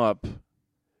brought him up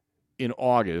in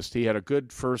August. He had a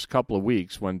good first couple of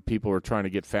weeks when people were trying to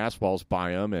get fastballs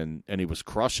by him, and he was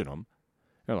crushing them.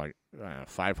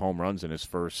 5 home runs in his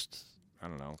first,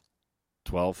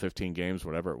 12, 15 games,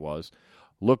 whatever it was.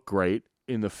 Looked great.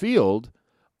 In the field,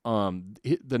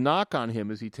 the knock on him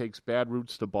is he takes bad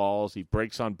routes to balls. He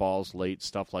breaks on balls late,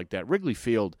 stuff like that. Wrigley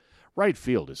Field, right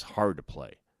field is hard to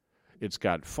play. It's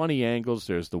got funny angles.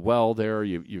 There's the well there.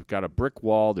 You've got a brick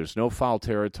wall. There's no foul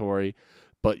territory,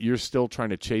 but you're still trying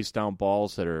to chase down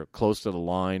balls that are close to the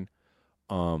line.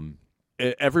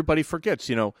 Everybody forgets,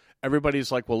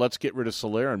 everybody's like, well, let's get rid of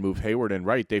Soler and move Hayward in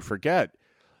right. They forget,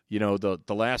 the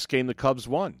last game the Cubs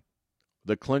won,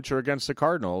 the clincher against the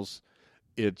Cardinals,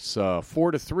 it's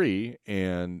 4-3,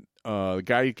 and the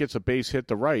guy gets a base hit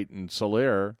to right, and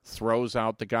Soler throws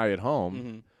out the guy at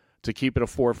home to keep it a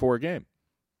 4-4 game.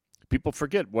 People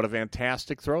forget what a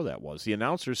fantastic throw that was. The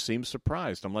announcers seemed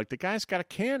surprised. I'm like, the guy's got a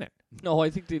cannon. No, I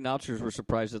think the announcers were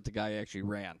surprised that the guy actually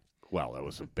ran. Well, that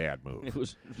was a bad move. It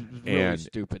was really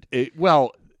stupid. It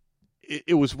was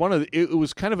it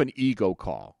was kind of an ego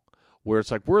call where it's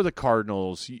like, we're the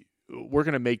Cardinals, we're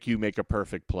going to make you make a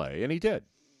perfect play, and he did.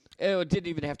 It didn't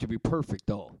even have to be perfect,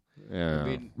 though. Yeah. I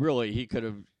mean, really, he could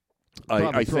have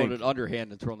probably thrown it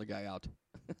underhand and thrown the guy out.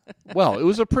 Well, it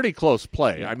was a pretty close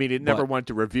play. Yeah, I mean, it never went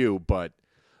to review, but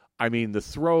I mean, the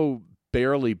throw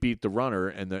barely beat the runner,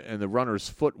 and the runner's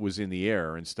foot was in the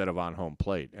air instead of on home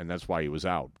plate, and that's why he was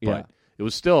out. Yeah. But it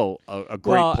was still a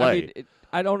great play. I mean,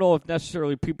 I don't know if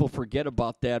necessarily people forget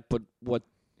about that, but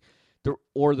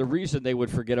the reason they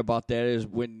would forget about that is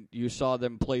when you saw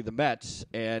them play the Mets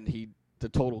and the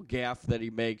total gaffe that he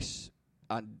makes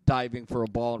on diving for a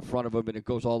ball in front of him and it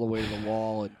goes all the way to the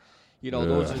wall, and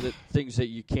those are the things that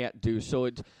you can't do. So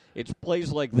it's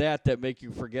plays like that make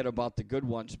you forget about the good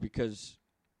ones because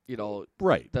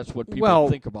right. That's what people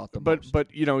think about them.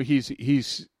 But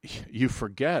he's you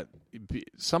forget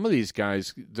some of these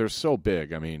guys, they're so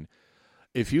big. I mean,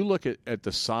 if you look at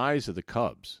the size of the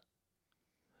Cubs,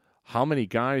 how many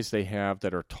guys they have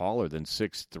that are taller than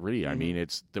 6'3". I mean,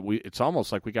 it's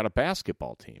almost like we got a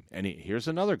basketball team. And here's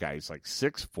another guy. He's like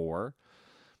 6'4",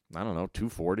 I don't know,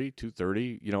 240,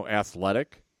 230,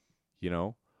 athletic,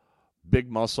 big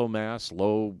muscle mass,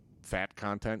 low fat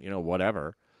content,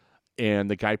 whatever. And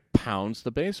the guy pounds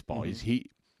the baseball.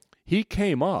 He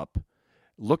came up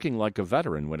looking like a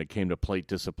veteran when it came to plate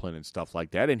discipline and stuff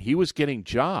like that, and he was getting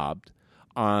jobbed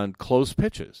on close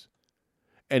pitches.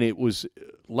 And it was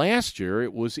last year,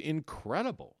 it was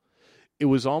incredible. It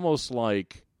was almost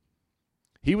like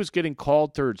he was getting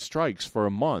called third strikes for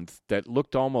a month that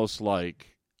looked almost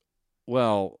like,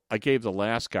 well, I gave the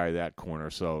last guy that corner,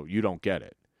 so you don't get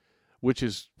it, which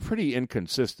is pretty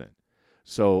inconsistent.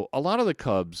 So a lot of the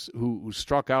Cubs who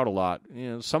struck out a lot,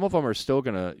 some of them are still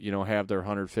going to, have their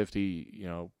 150,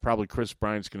 probably Chris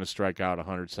Bryant's going to strike out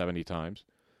 170 times.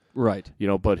 Right.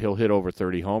 But he'll hit over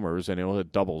 30 homers and he'll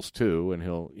hit doubles too, and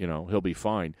he'll be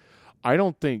fine. I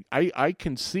don't think I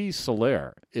can see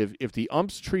Soler if the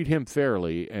umps treat him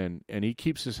fairly and he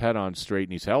keeps his head on straight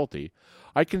and he's healthy.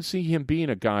 I can see him being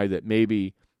a guy that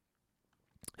maybe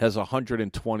has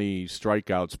 120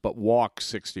 strikeouts but walks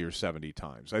 60 or 70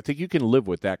 times. I think you can live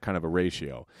with that kind of a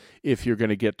ratio if you're going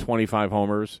to get 25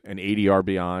 homers and 80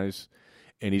 RBIs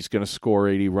and he's going to score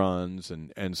 80 runs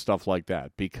and stuff like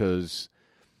that, because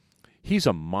he's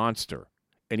a monster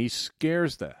and he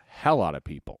scares the hell out of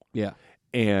people. Yeah.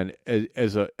 And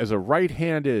as a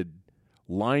right-handed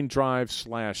line drive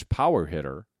 / power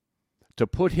hitter, to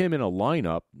put him in a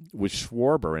lineup with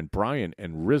Schwarber and Bryant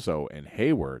and Rizzo and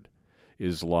Hayward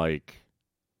is like,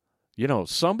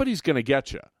 somebody's going to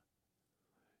get you.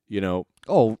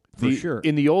 Oh, for sure.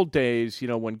 In the old days,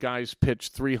 when guys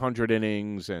pitched 300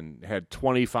 innings and had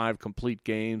 25 complete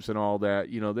games and all that,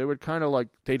 they would kind of like,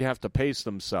 they'd have to pace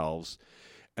themselves.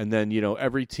 And then,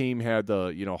 every team had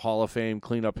the, Hall of Fame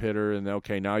cleanup hitter, and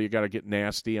okay, now you got to get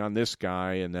nasty on this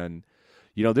guy. And then,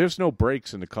 there's no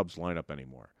breaks in the Cubs lineup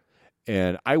anymore.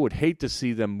 And I would hate to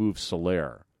see them move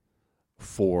Soler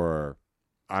for,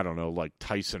 I don't know, like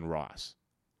Tyson Ross.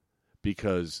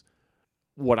 Because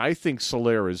what I think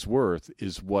Soler is worth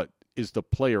is what is the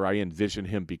player I envision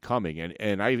him becoming.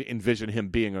 And I envision him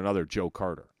being another Joe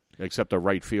Carter, except a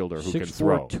right fielder who can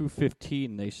throw. 6'4",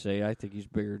 215, they say. I think he's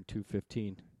bigger than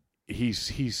 215.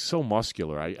 He's so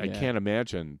muscular. I can't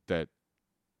imagine that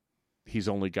he's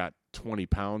only got 20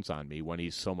 pounds on me when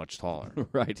he's so much taller.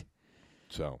 Right.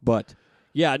 So, but,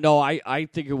 yeah, no, I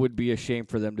think it would be a shame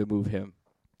for them to move him.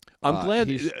 I'm glad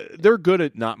they're good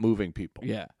at not moving people.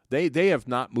 Yeah. They have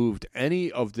not moved any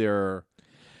of their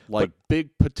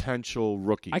big potential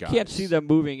rookie guys. I can't see them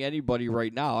moving anybody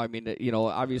right now. I mean,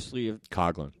 obviously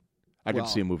Coughlin. I can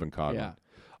see him moving Coughlin.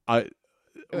 Yeah.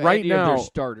 Right now, their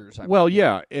starters.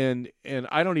 Yeah, and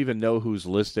I don't even know who's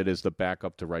listed as the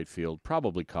backup to right field.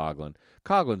 Probably Coughlin.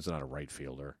 Coughlin's not a right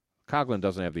fielder. Coughlin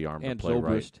doesn't have the arm to play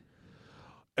Zobrist.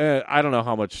 Right. I don't know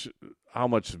how much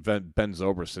Ben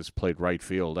Zobrist has played right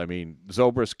field. I mean,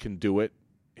 Zobrist can do it.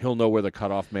 He'll know where the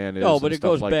cutoff man is. No, but it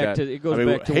goes back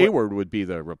to Hayward would be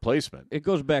the replacement. It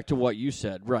goes back to what you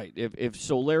said, right? If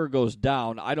Soler goes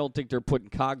down, I don't think they're putting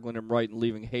Coughlin in right and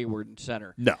leaving Hayward in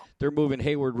center. No, they're moving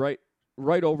Hayward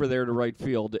right over there to right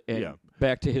field and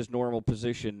back to his normal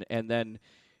position, and then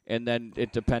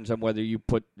it depends on whether you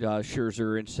put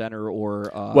Scherzer in center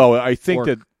or I think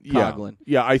that Coughlin.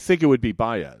 Yeah, I think it would be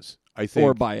Baez.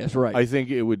 Or Baez, right? I think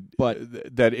it would.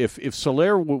 But that if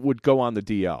Soler would go on the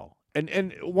DL.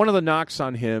 And one of the knocks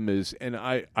on him is, and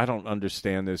I don't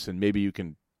understand this, and maybe you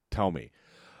can tell me,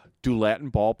 do Latin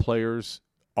ball players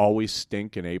always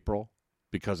stink in April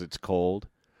because it's cold?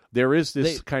 There is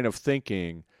this kind of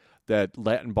thinking that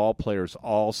Latin ball players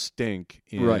all stink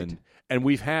in, and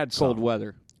we've had cold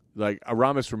weather. Like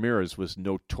Aramis Ramirez was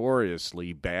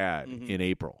notoriously bad in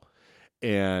April.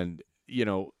 And,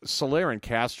 Soler and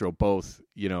Castro both,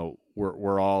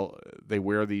 were all, they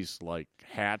wear these like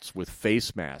hats with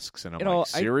face masks, and I'm like,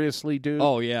 seriously, dude?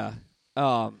 Oh yeah.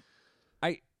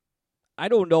 I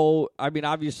don't know. I mean,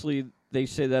 obviously they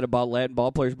say that about Latin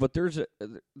ball players, but there's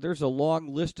a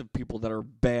long list of people that are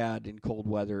bad in cold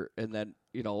weather, and then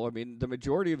the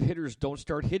majority of hitters don't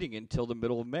start hitting until the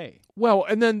middle of May. Well,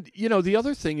 and then the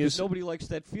other thing is nobody likes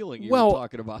that feeling you were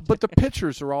talking about. But the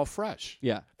pitchers are all fresh.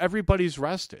 Yeah, everybody's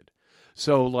rested.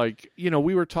 So,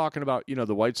 we were talking about,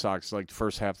 the White Sox, the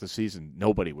first half of the season,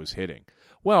 nobody was hitting.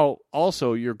 Well,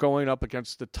 also, you're going up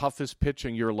against the toughest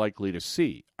pitching you're likely to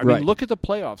see. I mean, look at the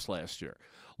playoffs last year.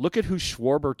 Look at who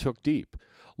Schwarber took deep.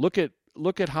 Look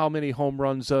at how many home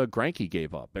runs Greinke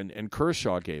gave up and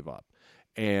Kershaw gave up.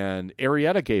 And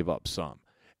Arrieta gave up some.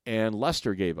 And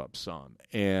Lester gave up some.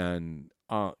 And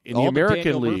in the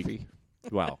American League... Murphy.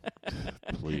 Well,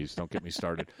 please don't get me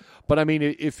started. But I mean,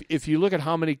 if you look at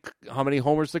how many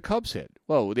homers the Cubs hit,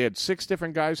 they had 6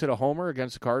 different guys hit a homer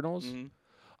against the Cardinals. Mm-hmm.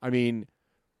 I mean,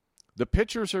 the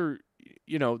pitchers are,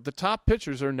 the top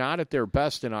pitchers are not at their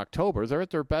best in October. They're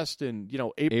at their best in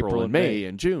April and May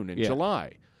and June and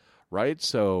July, right?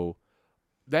 So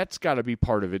that's got to be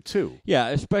part of it too. Yeah,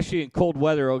 especially in cold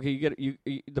weather. Okay,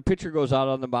 the pitcher goes out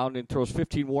on the mound and throws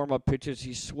 15 warm-up pitches.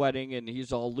 He's sweating and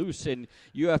he's all loose, and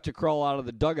you have to crawl out of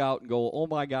the dugout and go, "Oh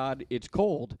my God, it's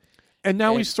cold." And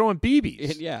now he's throwing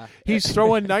BBs. Yeah, he's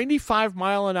throwing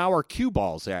 95-mile-an-hour cue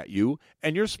balls at you,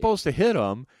 and you're supposed to hit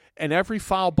them. and every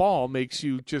foul ball makes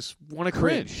you just want to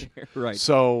cringe. Right.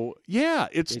 So, yeah,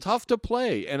 it's tough to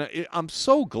play. And I'm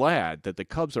so glad that the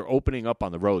Cubs are opening up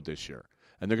on the road this year.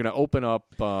 And they're going to open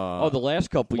up the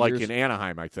last couple like years. in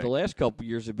Anaheim, I think. The last couple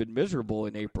years have been miserable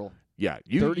in April. Yeah.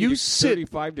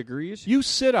 35 degrees? You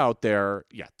sit out there,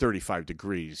 35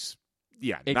 degrees.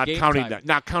 Yeah, not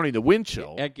counting the wind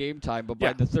chill. At game time, but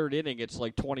by the third inning, it's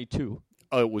like 22.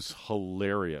 It was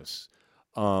hilarious.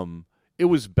 It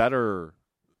was better.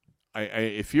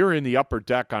 If you're in the upper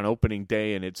deck on opening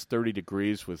day and it's 30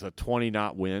 degrees with a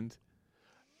 20-knot wind,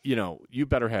 you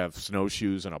better have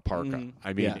snowshoes and a parka.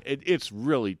 I mean, it's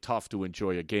really tough to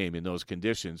enjoy a game in those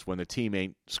conditions when the team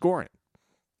ain't scoring.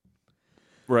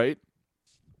 Right?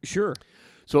 Sure.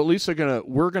 So at least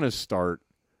we're gonna start.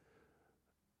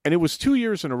 And it was 2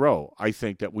 years in a row, I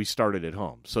think, that we started at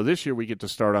home. So this year we get to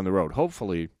start on the road.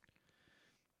 Hopefully,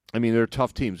 I mean, they're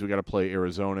tough teams. We got to play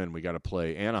Arizona and we got to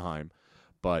play Anaheim,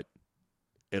 but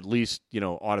at least,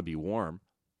 ought to be warm.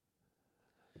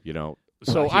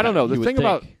 So I don't know. The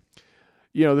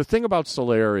thing about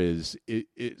Soler is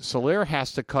Soler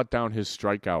has to cut down his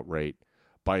strikeout rate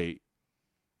by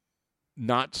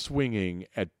not swinging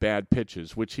at bad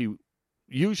pitches, which he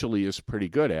usually is pretty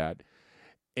good at,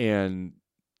 and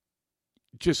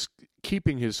just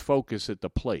keeping his focus at the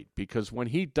plate, because when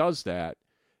he does that,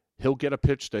 he'll get a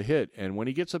pitch to hit, and when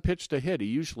he gets a pitch to hit, he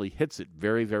usually hits it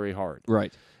very, very hard.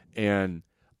 Right. And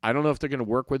I don't know if they're going to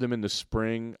work with him in the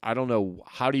spring. I don't know.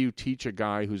 How do you teach a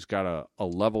guy who's got a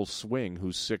level swing,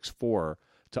 who's 6'4",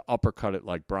 to uppercut it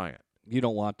like Bryant? You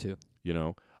don't want to.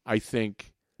 I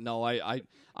think... No,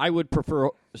 I would prefer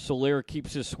Soler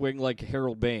keeps his swing like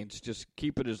Harold Baines. Just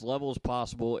keep it as level as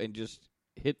possible and just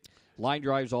hit line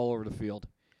drives all over the field.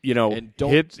 And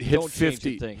don't hit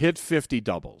 50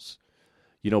 doubles.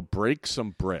 Break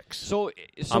some bricks. So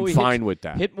I'm fine with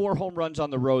that. Hit more home runs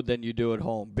on the road than you do at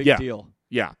home. Big deal.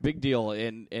 Yeah. Big deal.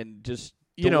 And just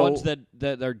the ones that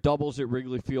are doubles at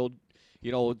Wrigley Field,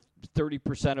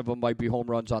 30% of them might be home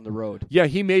runs on the road. Yeah,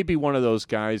 he may be one of those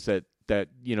guys that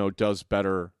does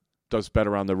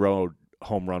better on the road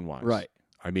home run wise. Right.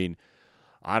 I mean,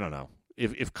 I don't know.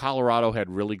 If Colorado had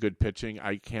really good pitching,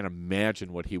 I can't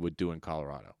imagine what he would do in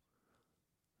Colorado.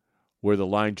 Where the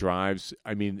line drives,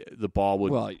 I mean, the ball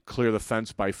would clear the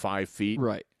fence by 5 feet.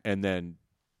 Right. And then,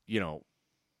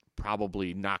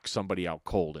 probably knock somebody out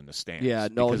cold in the stands. Yeah,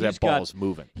 no, because that ball's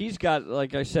moving. He's got,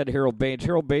 like I said, Harold Baines.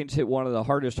 Harold Baines hit one of the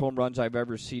hardest home runs I've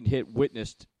ever seen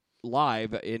witnessed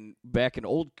live back in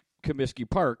Old Comiskey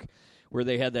Park, where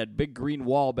they had that big green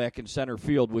wall back in center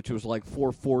field, which was like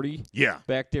 440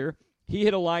 back there. He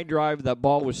hit a line drive. That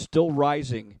ball was still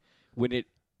rising when it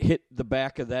hit the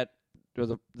back of that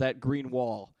green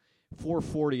wall,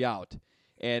 440 out.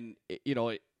 And,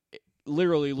 it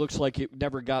literally looks like it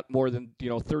never got more than,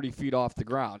 30 feet off the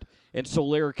ground. And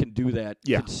Soler can do that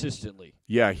consistently.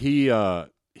 Yeah, he's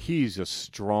a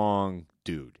strong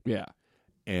dude. Yeah.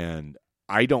 And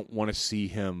I don't want to see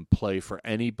him play for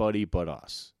anybody but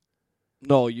us.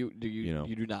 No, you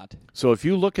do not. So if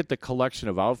you look at the collection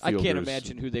of outfielders, I can't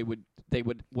imagine who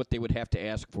what they would have to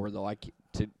ask for though.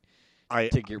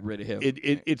 To get rid of him.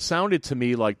 It sounded to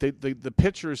me like the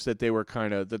pitchers that they were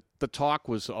kind of the talk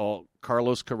was all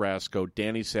Carlos Carrasco,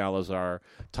 Danny Salazar,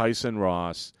 Tyson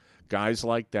Ross, guys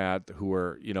like that who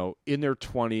are in their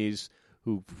 20s,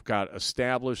 who've got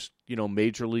established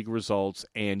major league results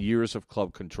and years of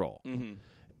club control. Mm-hmm.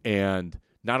 And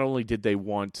not only did they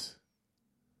want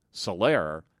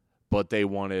Soler, but they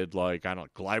wanted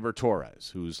Gleyber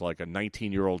Torres, who's like a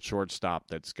 19-year-old shortstop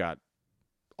that's got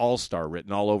all-star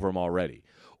written all over him already.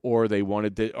 Or they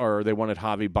wanted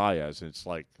Javi Baez. And it's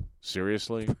like,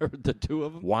 seriously? The two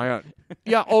of them? Why not?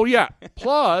 Yeah, oh yeah.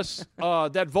 Plus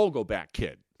that Vogelback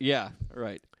kid. Yeah,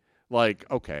 right. Like,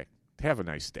 okay, have a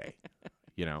nice day.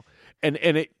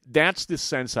 And that's the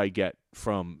sense I get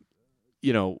from,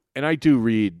 and I do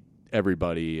read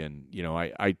everybody, and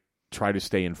I try to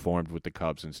stay informed with the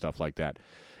Cubs and stuff like that.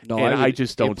 No, and I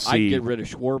just don't see. I'd get rid of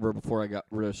Schwarber before I got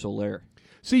rid of Soler.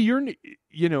 See,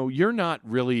 you're not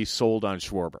really sold on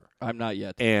Schwarber. I'm not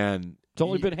yet. And it's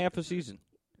only been half a season.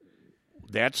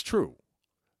 That's true.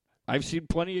 I've seen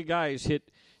plenty of guys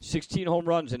hit 16 home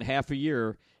runs in half a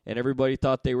year, and everybody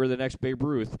thought they were the next Babe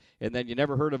Ruth, and then you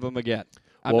never heard of them again.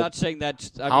 I'm not saying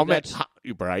that's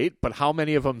right, but how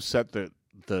many of them set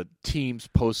the team's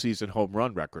postseason home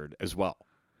run record as well?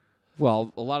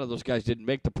 Well, a lot of those guys didn't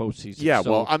make the postseason. Yeah,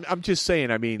 so, well, I'm just saying.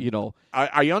 I mean,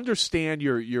 I understand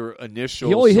your initial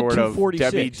he only sort hit of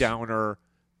Debbie Downer.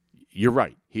 You're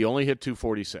right. He only hit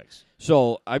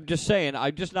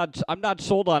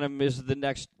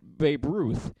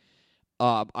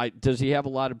Does he have a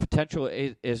lot of potential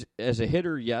as a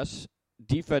hitter? Yes.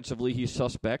 Defensively, he's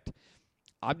suspect.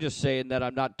 I'm just saying that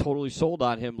I'm not totally sold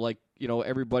on him like,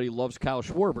 everybody loves Kyle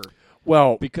Schwarber.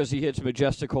 Well, because he hits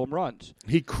majestic home runs.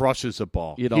 He crushes a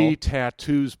ball. He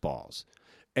tattoos balls.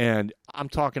 And I'm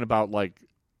talking about,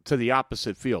 to the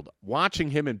opposite field. Watching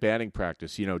him in batting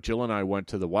practice, Jill and I went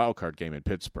to the wild card game in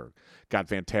Pittsburgh, got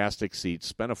fantastic seats,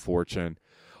 spent a fortune.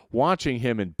 Watching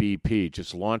him in BP,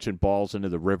 just launching balls into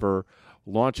the river,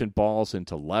 launching balls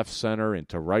into left center,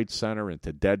 into right center,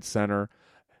 into dead center,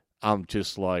 I'm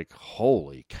just like,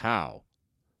 holy cow.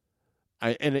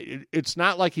 It's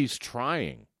not like he's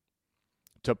trying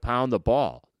to pound the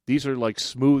ball. These are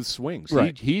smooth swings.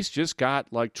 Right. He's just got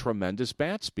tremendous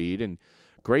bat speed and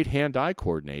great hand-eye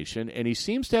coordination, and he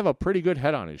seems to have a pretty good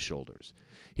head on his shoulders.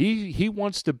 He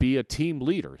wants to be a team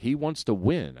leader. He wants to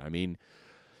win. I mean,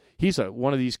 he's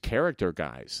one of these character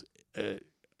guys.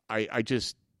 I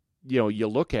just, you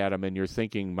look at him and you're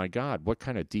thinking, my God, what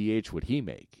kind of DH would he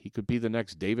make? He could be the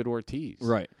next David Ortiz.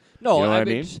 Right. No, you know I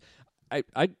mean?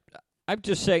 I'm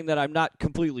just saying that I'm not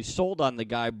completely sold on the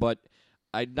guy, but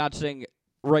I'm not saying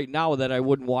right now that I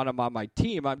wouldn't want him on my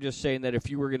team. I'm just saying that if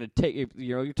you were going to take,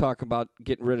 you're talking about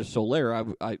getting rid of Soler,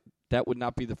 that would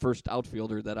not be the first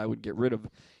outfielder that I would get rid of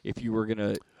if you were going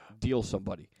to deal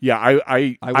somebody. Yeah,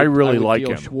 I really like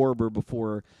him. Schwarber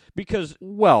before because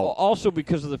also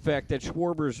because of the fact that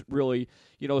Schwarber's really,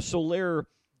 Soler,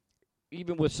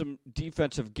 even with some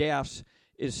defensive gaffes,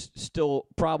 is still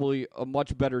probably a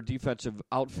much better defensive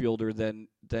outfielder than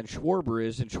Schwarber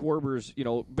is, and Schwarber's,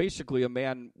 basically a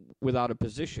man without a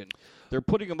position. They're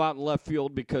putting him out in left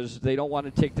field because they don't want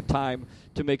to take the time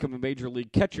to make him a major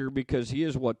league catcher because he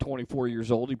is 24 years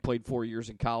old. He played 4 years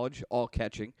in college, all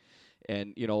catching,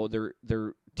 and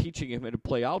they're teaching him how to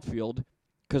play outfield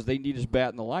because they need his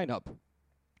bat in the lineup.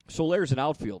 Soler's an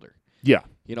outfielder. Yeah,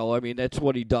 that's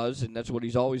what he does, and that's what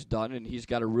he's always done, and he's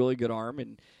got a really good arm,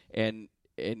 and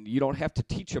you don't have to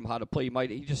teach him how to play.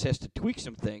 He just has to tweak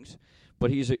some things,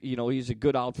 but he's a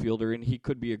good outfielder, and he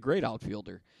could be a great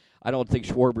outfielder. I don't think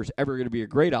Schwarber's ever going to be a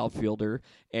great outfielder,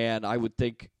 and I would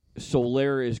think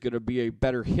Soler is going to be a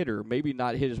better hitter. Maybe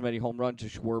not hit as many home runs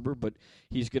as Schwarber, but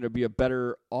he's going to be a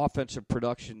better offensive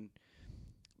production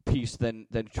piece than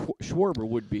Schwarber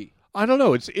would be. I don't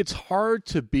know. It's hard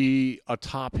to be a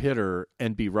top hitter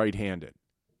and be right-handed.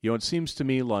 It seems to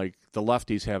me like the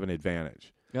lefties have an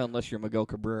advantage. Yeah, unless you're Miguel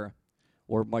Cabrera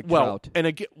or Mike Trout. And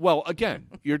again,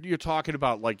 you're talking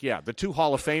about the two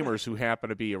Hall of Famers who happen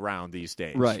to be around these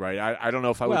days, right? I don't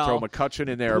know if I would throw McCutchen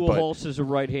in there, but Pujols is a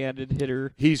right-handed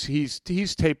hitter. He's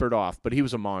tapered off, but he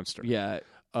was a monster. Yeah.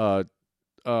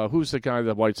 Who's the guy of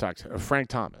the White Sox? Frank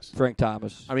Thomas. Frank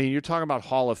Thomas. I mean, you're talking about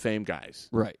Hall of Fame guys,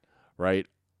 right? Right.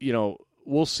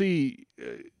 We'll see.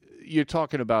 You're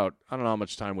talking about, I don't know how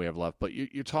much time we have left, but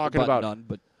you're talking about none,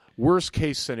 but worst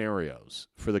case scenarios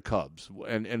for the Cubs,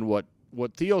 and what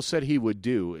Theo said he would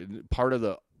do, part of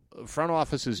the front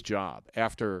office's job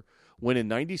after winning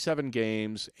 97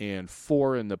 games and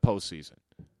 4 in the postseason,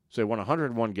 so they won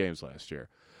 101 games last year,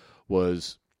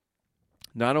 was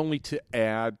not only to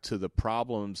add to the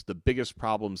problems, the biggest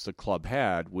problems the club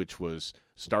had, which was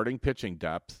starting pitching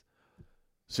depth,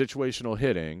 situational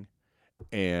hitting,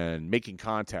 and making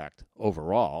contact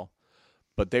overall,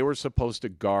 but they were supposed to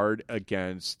guard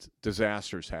against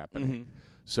disasters happening. Mm-hmm.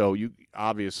 So you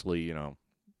obviously,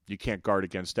 you can't guard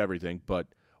against everything, but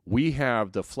we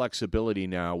have the flexibility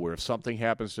now where if something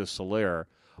happens to Soler,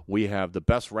 we have the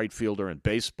best right fielder in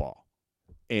baseball,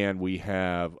 and we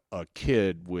have a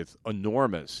kid with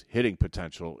enormous hitting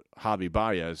potential, Javi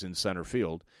Baez, in center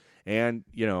field, and,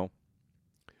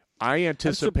 I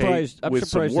anticipate I'm with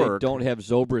surprised some work, they don't have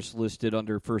Zobrist listed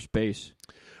under first base.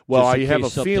 Well, I have a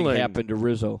feeling happened to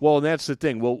Rizzo. Well, and that's the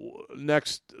thing. Well, the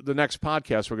next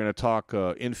podcast we're going to talk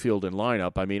infield and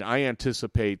lineup. I mean, I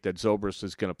anticipate that Zobrist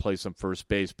is going to play some first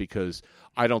base because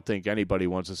I don't think anybody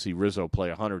wants to see Rizzo play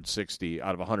 160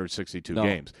 out of 162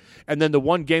 games. And then the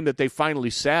one game that they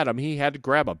finally sat him, he had to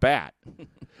grab a bat,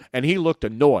 and he looked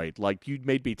annoyed, like you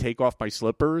made me take off my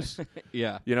slippers.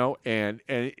 Yeah, and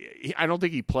I don't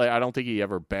think he played. I don't think he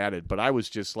ever batted, but I was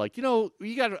just like, you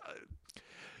got.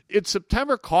 It's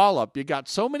September call-up. You got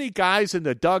so many guys in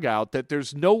the dugout that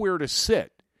there's nowhere to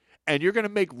sit, and you're going to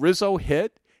make Rizzo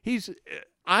hit?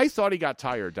 I thought he got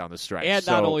tired down the stretch. And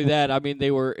not only that, I mean, they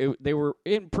were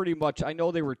in pretty much. I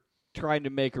know they were trying to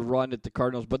make a run at the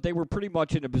Cardinals, but they were pretty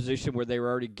much in a position where they were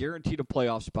already guaranteed a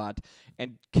playoff spot,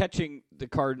 and catching the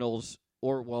Cardinals,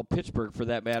 or Pittsburgh for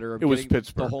that matter, of getting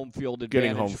the home field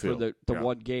advantage for the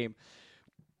one game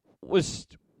was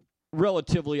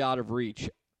relatively out of reach.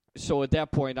 So at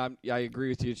that point, I agree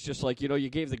with you. It's just like, you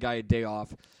gave the guy a day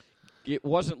off. it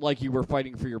wasn't like you were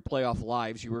fighting for your playoff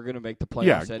lives. You were going to make the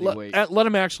playoffs anyway. Let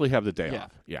him actually have the day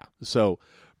off. Yeah. So,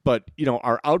 but,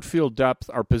 our outfield depth,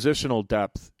 our positional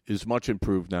depth is much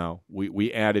improved now.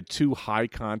 We added 2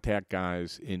 high-contact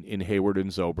guys in Hayward and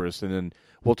Zobrist, and then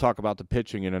we'll talk about the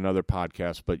pitching in another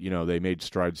podcast, but, they made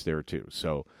strides there too.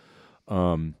 So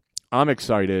I'm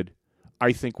excited.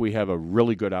 I think we have a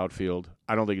really good outfield.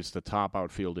 I don't think it's the top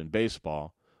outfield in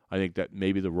baseball. I think that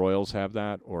maybe the Royals have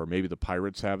that, or maybe the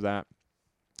Pirates have that.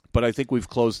 But I think we've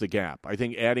closed the gap. I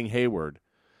think adding Hayward,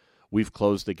 we've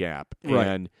closed the gap. Right.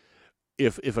 And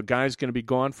if a guy's going to be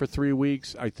gone for 3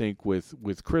 weeks, I think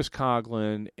with Chris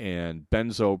Coughlin and Ben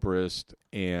Zobrist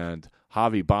and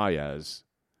Javi Baez,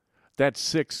 that's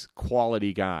 6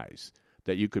 quality guys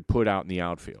that you could put out in the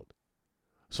outfield.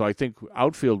 So I think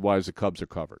outfield-wise, the Cubs are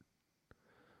covered.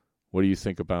 What do you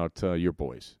think about your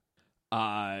boys?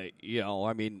 I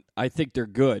think they're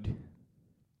good.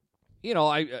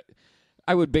 I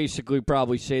would basically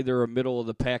probably say they're a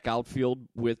middle-of-the-pack outfield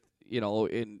with,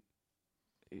 in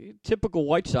typical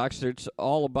White Sox, it's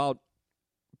all about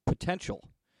potential.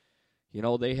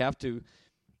 They have to,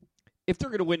 if they're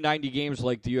going to win 90 games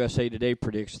like the USA Today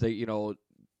predicts,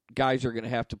 guys are going to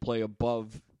have to play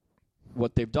above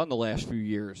what they've done the last few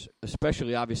years,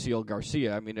 especially obviously El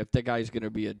Garcia. I mean, if that guy's going to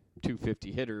be a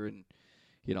 250 hitter and,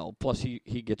 plus he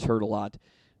gets hurt a lot,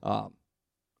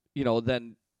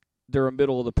 then they're a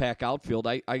middle-of-the-pack outfield.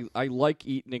 I like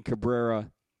Eaton and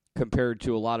Cabrera compared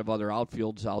to a lot of other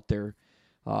outfields out there.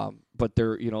 But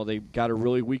they've got a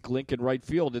really weak link in right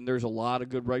field, and there's a lot of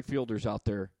good right fielders out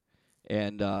there.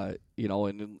 And, and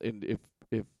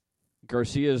if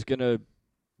Garcia is going to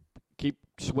keep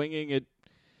swinging at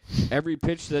every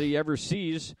pitch that he ever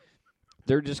sees,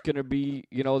 they're just going to be,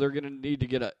 they're going to need to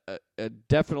get a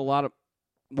definite lot of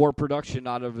more production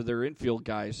out of their infield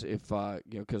guys if,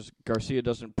 because Garcia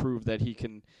doesn't prove that he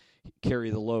can carry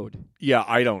the load. Yeah,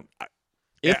 I don't.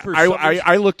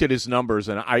 I looked at his numbers,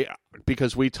 and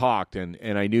because we talked, and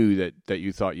I knew that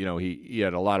you thought he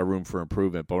had a lot of room for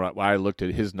improvement. But when I looked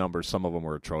at his numbers, some of them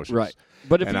were atrocious. Right,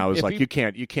 but I was like, you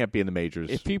can't be in the majors.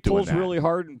 If he pulls really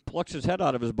hard and plucks his head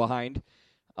out of his behind,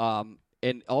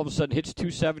 and all of a sudden hits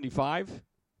 275,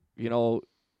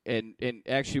 and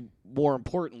actually more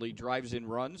importantly drives in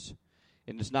runs,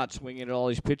 and is not swinging at all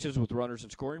these pitches with runners in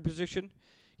scoring position,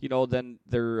 then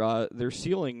their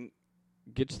ceiling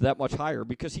gets that much higher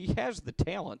because he has the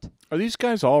talent. Are these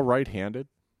guys all right-handed?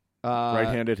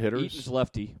 Right-handed hitters? Eaton's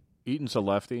lefty. Eaton's a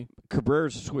lefty?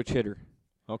 Cabrera's a switch hitter.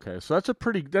 Okay, so that's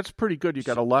pretty good. You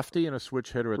got a lefty and a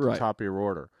switch hitter at the Right. top of your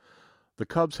order. The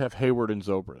Cubs have Hayward and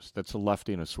Zobrist. That's a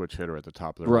lefty and a switch hitter at the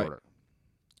top of their Right. order.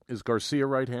 Is Garcia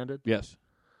right-handed? Yes.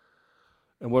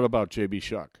 And what about J.B.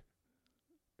 Shuck?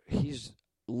 He's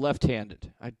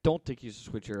left-handed. I don't think he's a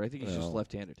switch hitter. I think he's just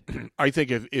left-handed. I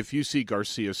think if you see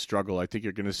Garcia struggle, I think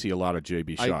you're going to see a lot of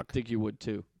J.B. Shuck. I think you would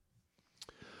too.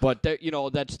 But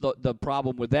that's the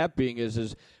problem with that being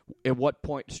is at what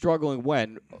point struggling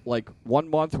when, like 1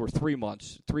 month or 3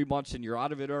 months? 3 months and you're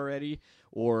out of it already,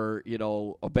 or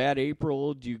a bad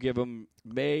April? Do you give him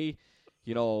May?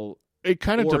 It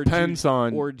kind of depends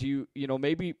on. Or do you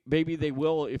maybe they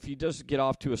will, if he does get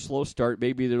off to a slow start,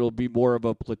 maybe there'll be more of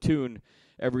a platoon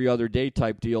every other day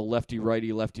type deal, lefty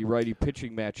righty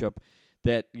pitching matchup,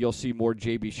 that you'll see more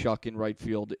J.B. Shuck in right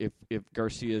field if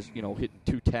Garcia's hitting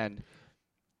 210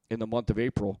 in the month of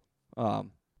April. I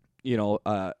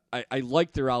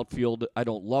like their outfield. I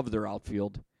don't love their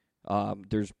outfield.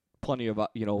 There's plenty of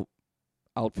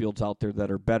outfields out there that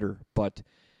are better, but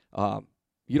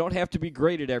you don't have to be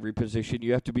great at every position.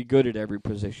 You have to be good at every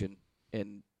position,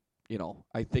 and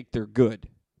I think they're good.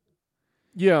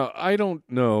 Yeah, I don't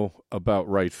know about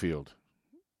right field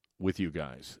with you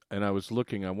guys. And I was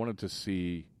looking, I wanted to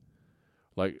see,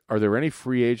 are there any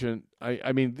free agent?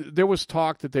 I mean, there was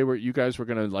talk that you guys were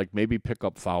going to, maybe pick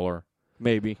up Fowler.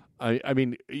 Maybe. I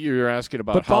mean, you're asking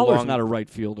about but how Fowler's long. Not a right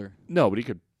fielder. No, but he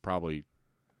could probably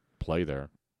play there.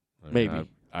 Maybe.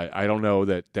 I don't know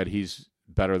that he's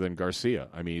better than Garcia.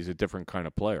 I mean, he's a different kind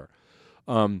of player.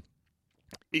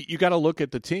 You got to look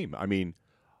at the team. I mean,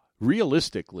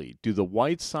 realistically, do the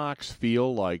White Sox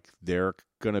feel like they're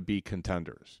going to be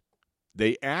contenders?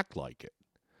 They act like it.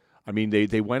 I mean,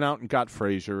 they went out and got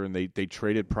Frazier, and they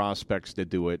traded prospects to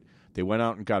do it. They went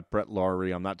out and got Brett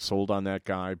Lawrie. I'm not sold on that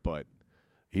guy, but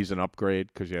he's an upgrade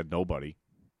because you had nobody.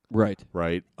 Right.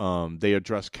 Right. They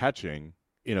addressed catching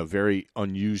in a very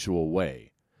unusual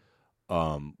way,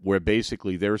 where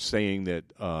basically they're saying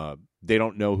that they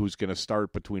don't know who's going to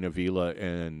start between Avila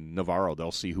and Navarro.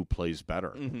 They'll see who plays better.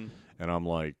 Mm-hmm. And I'm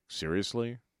like,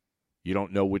 seriously? You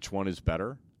don't know which one is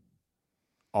better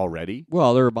already?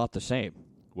 Well, they're about the same.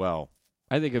 Well,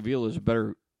 I think Avila is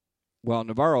better. Well,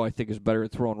 Navarro, I think, is better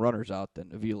at throwing runners out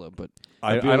than Avila, but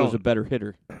Avila is a better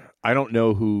hitter. I don't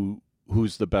know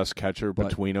who's the best catcher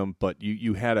between them, but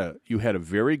you had a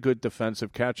very good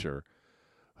defensive catcher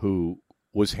who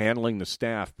was handling the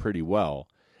staff pretty well,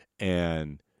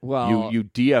 and you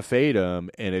DFA'd him,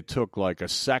 and it took like a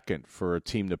second for a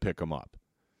team to pick him up.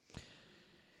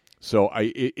 So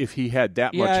if he had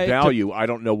that much value, I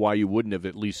don't know why you wouldn't have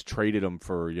at least traded him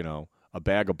for a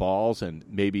bag of balls and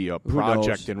maybe a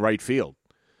project in right field,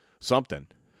 something.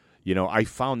 I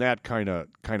found that kind of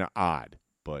odd.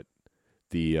 But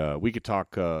we could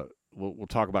talk. We'll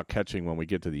talk about catching when we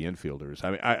get to the infielders.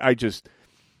 I mean, I just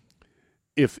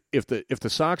if the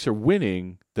Sox are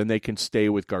winning, then they can stay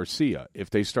with Garcia.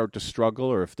 If they start to struggle,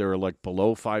 or if they're like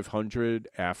below 500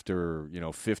 after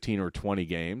 15 or 20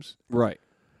 games, right?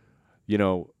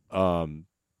 I'm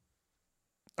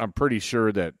pretty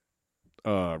sure that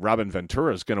Robin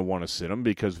Ventura is going to want to sit him,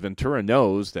 because Ventura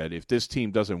knows that if this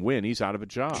team doesn't win, he's out of a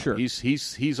job. Sure.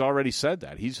 He's already said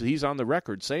that. He's on the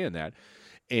record saying that.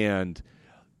 And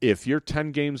if you're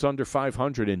 10 games under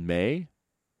 500 in May,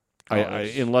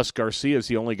 unless Garcia is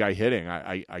the only guy hitting,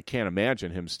 I can't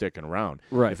imagine him sticking around.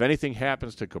 Right. If anything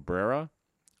happens to Cabrera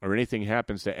or anything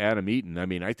happens to Adam Eaton, I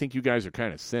mean, I think you guys are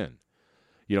kind of thin.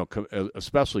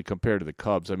 Especially compared to the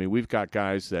Cubs. I mean, we've got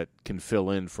guys that can fill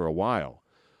in for a while.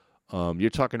 You're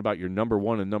talking about your number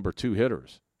 1 and number 2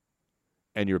 hitters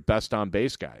and your best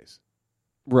on-base guys.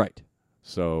 Right.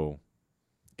 So,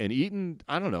 and Eaton,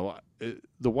 I don't know.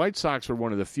 The White Sox were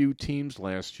one of the few teams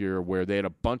last year where they had a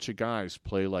bunch of guys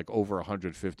play like over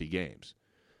 150 games.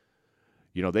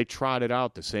 They trotted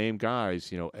out the same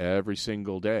guys, every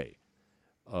single day.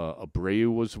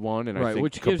 Abreu was one, and I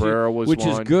think Cabrera was one. Which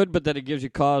is good, but then it gives you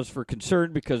cause for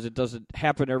concern because it doesn't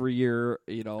happen every year.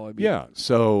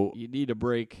 So you need a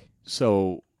break.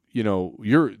 So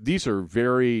these are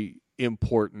very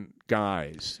important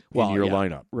guys in your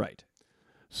lineup, right?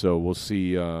 So we'll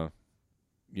see.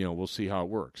 We'll see how it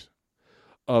works.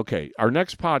 Okay, our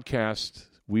next podcast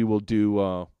we'll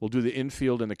do the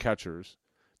infield and the catchers.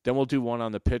 Then we'll do one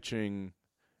on the pitching,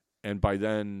 and by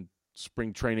then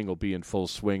spring training will be in full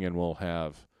swing, and we'll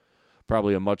have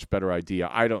probably a much better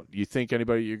idea. You think you're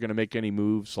going to make any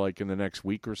moves like in the next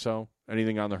week or so?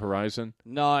 Anything on the horizon?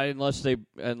 No, unless they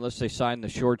sign the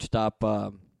shortstop,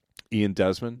 Ian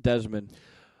Desmond.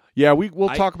 Yeah, we'll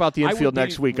talk about the infield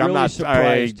next week. Really I'm not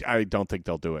surprised. I don't think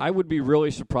they'll do it. I would be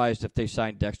really surprised if they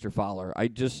signed Dexter Fowler. I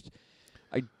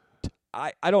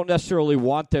don't necessarily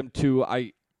want them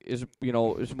to. As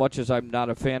much as I'm not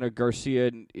a fan of Garcia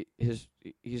and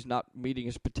he's not meeting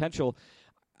his potential,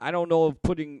 I don't know if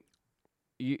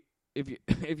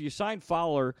if you sign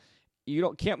Fowler,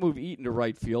 you can't move Eaton to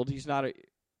right field. He's not a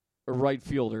right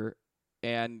fielder,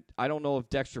 and I don't know if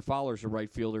Dexter Fowler's a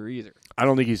right fielder either. I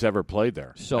don't think he's ever played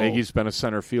there. So, I think he's been a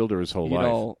center fielder his whole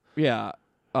life. Yeah.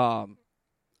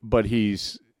 But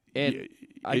he's. And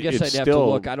I guess I'd have to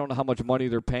look. I don't know how much money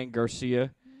they're paying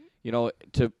Garcia,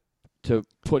 to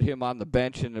put him on the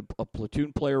bench in a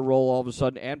platoon player role all of a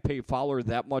sudden, and pay Fowler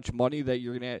that much money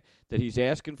that that he's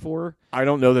asking for. I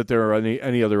don't know that there are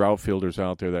any other outfilders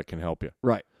out there that can help you.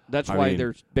 Right. That's why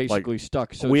they're basically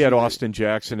stuck. So we had Austin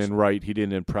Jackson in right. He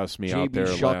didn't impress me out there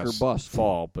last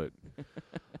fall, but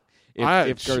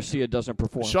if Garcia doesn't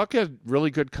perform. Shuck had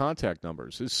really good contact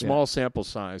numbers. It's small sample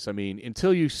size. I mean,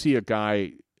 until you see a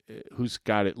guy who's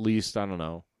got at least, I don't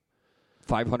know,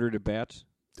 500 at bats.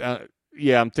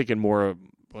 I'm thinking more of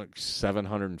like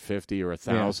 750 or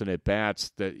 1,000 at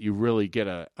bats, that you really get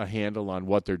a handle on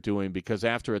what they're doing, because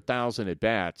after 1,000 at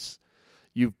bats,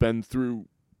 you've been through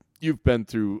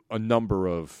a number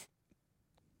of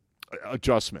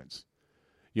adjustments.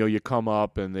 You come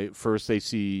up and they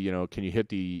see, can you hit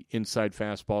the inside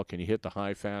fastball? Can you hit the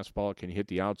high fastball? Can you hit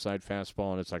the outside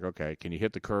fastball? And it's like, okay, can you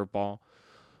hit the curveball?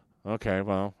 Okay,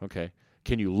 well, okay.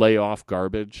 Can you lay off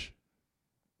garbage?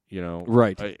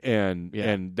 Right.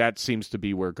 And that seems to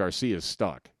be where Garcia's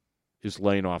stuck, is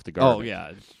laying off the garbage. Oh,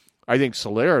 yeah. I think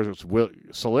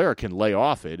Solera can lay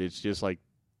off it. It's just like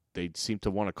they seem to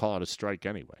want to call it a strike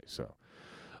anyway. So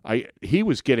he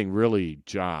was getting really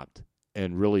jobbed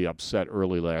and really upset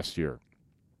early last year.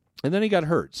 And then he got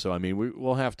hurt. So, I mean,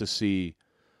 we'll have to see.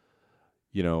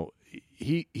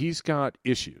 He's got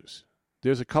issues.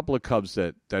 There's a couple of Cubs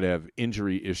that have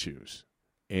injury issues.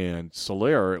 And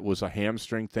Solera, it was a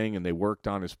hamstring thing, and they worked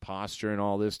on his posture and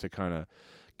all this to kind of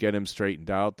get him straightened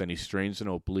out. Then he strains an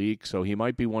oblique. So he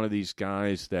might be one of these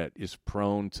guys that is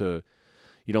prone to,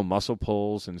 muscle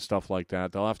pulls and stuff like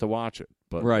that. They'll have to watch it.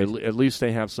 But at least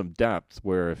they have some depth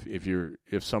where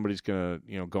if somebody's going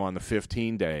to go on the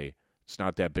 15 day, it's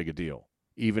not that big a deal,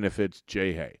 even if it's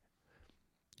Jay Hay.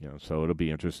 So it'll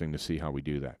be interesting to see how we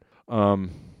do that.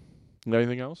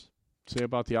 Anything else to say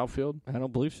about the outfield? I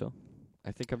don't believe so.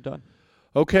 I think I'm done.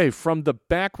 Okay, from the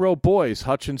Back Row Boys,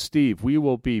 Hutch and Steve, we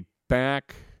will be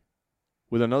back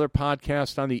with another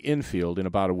podcast on the infield in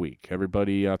about a week.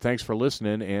 Everybody, thanks for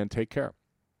listening, and take care.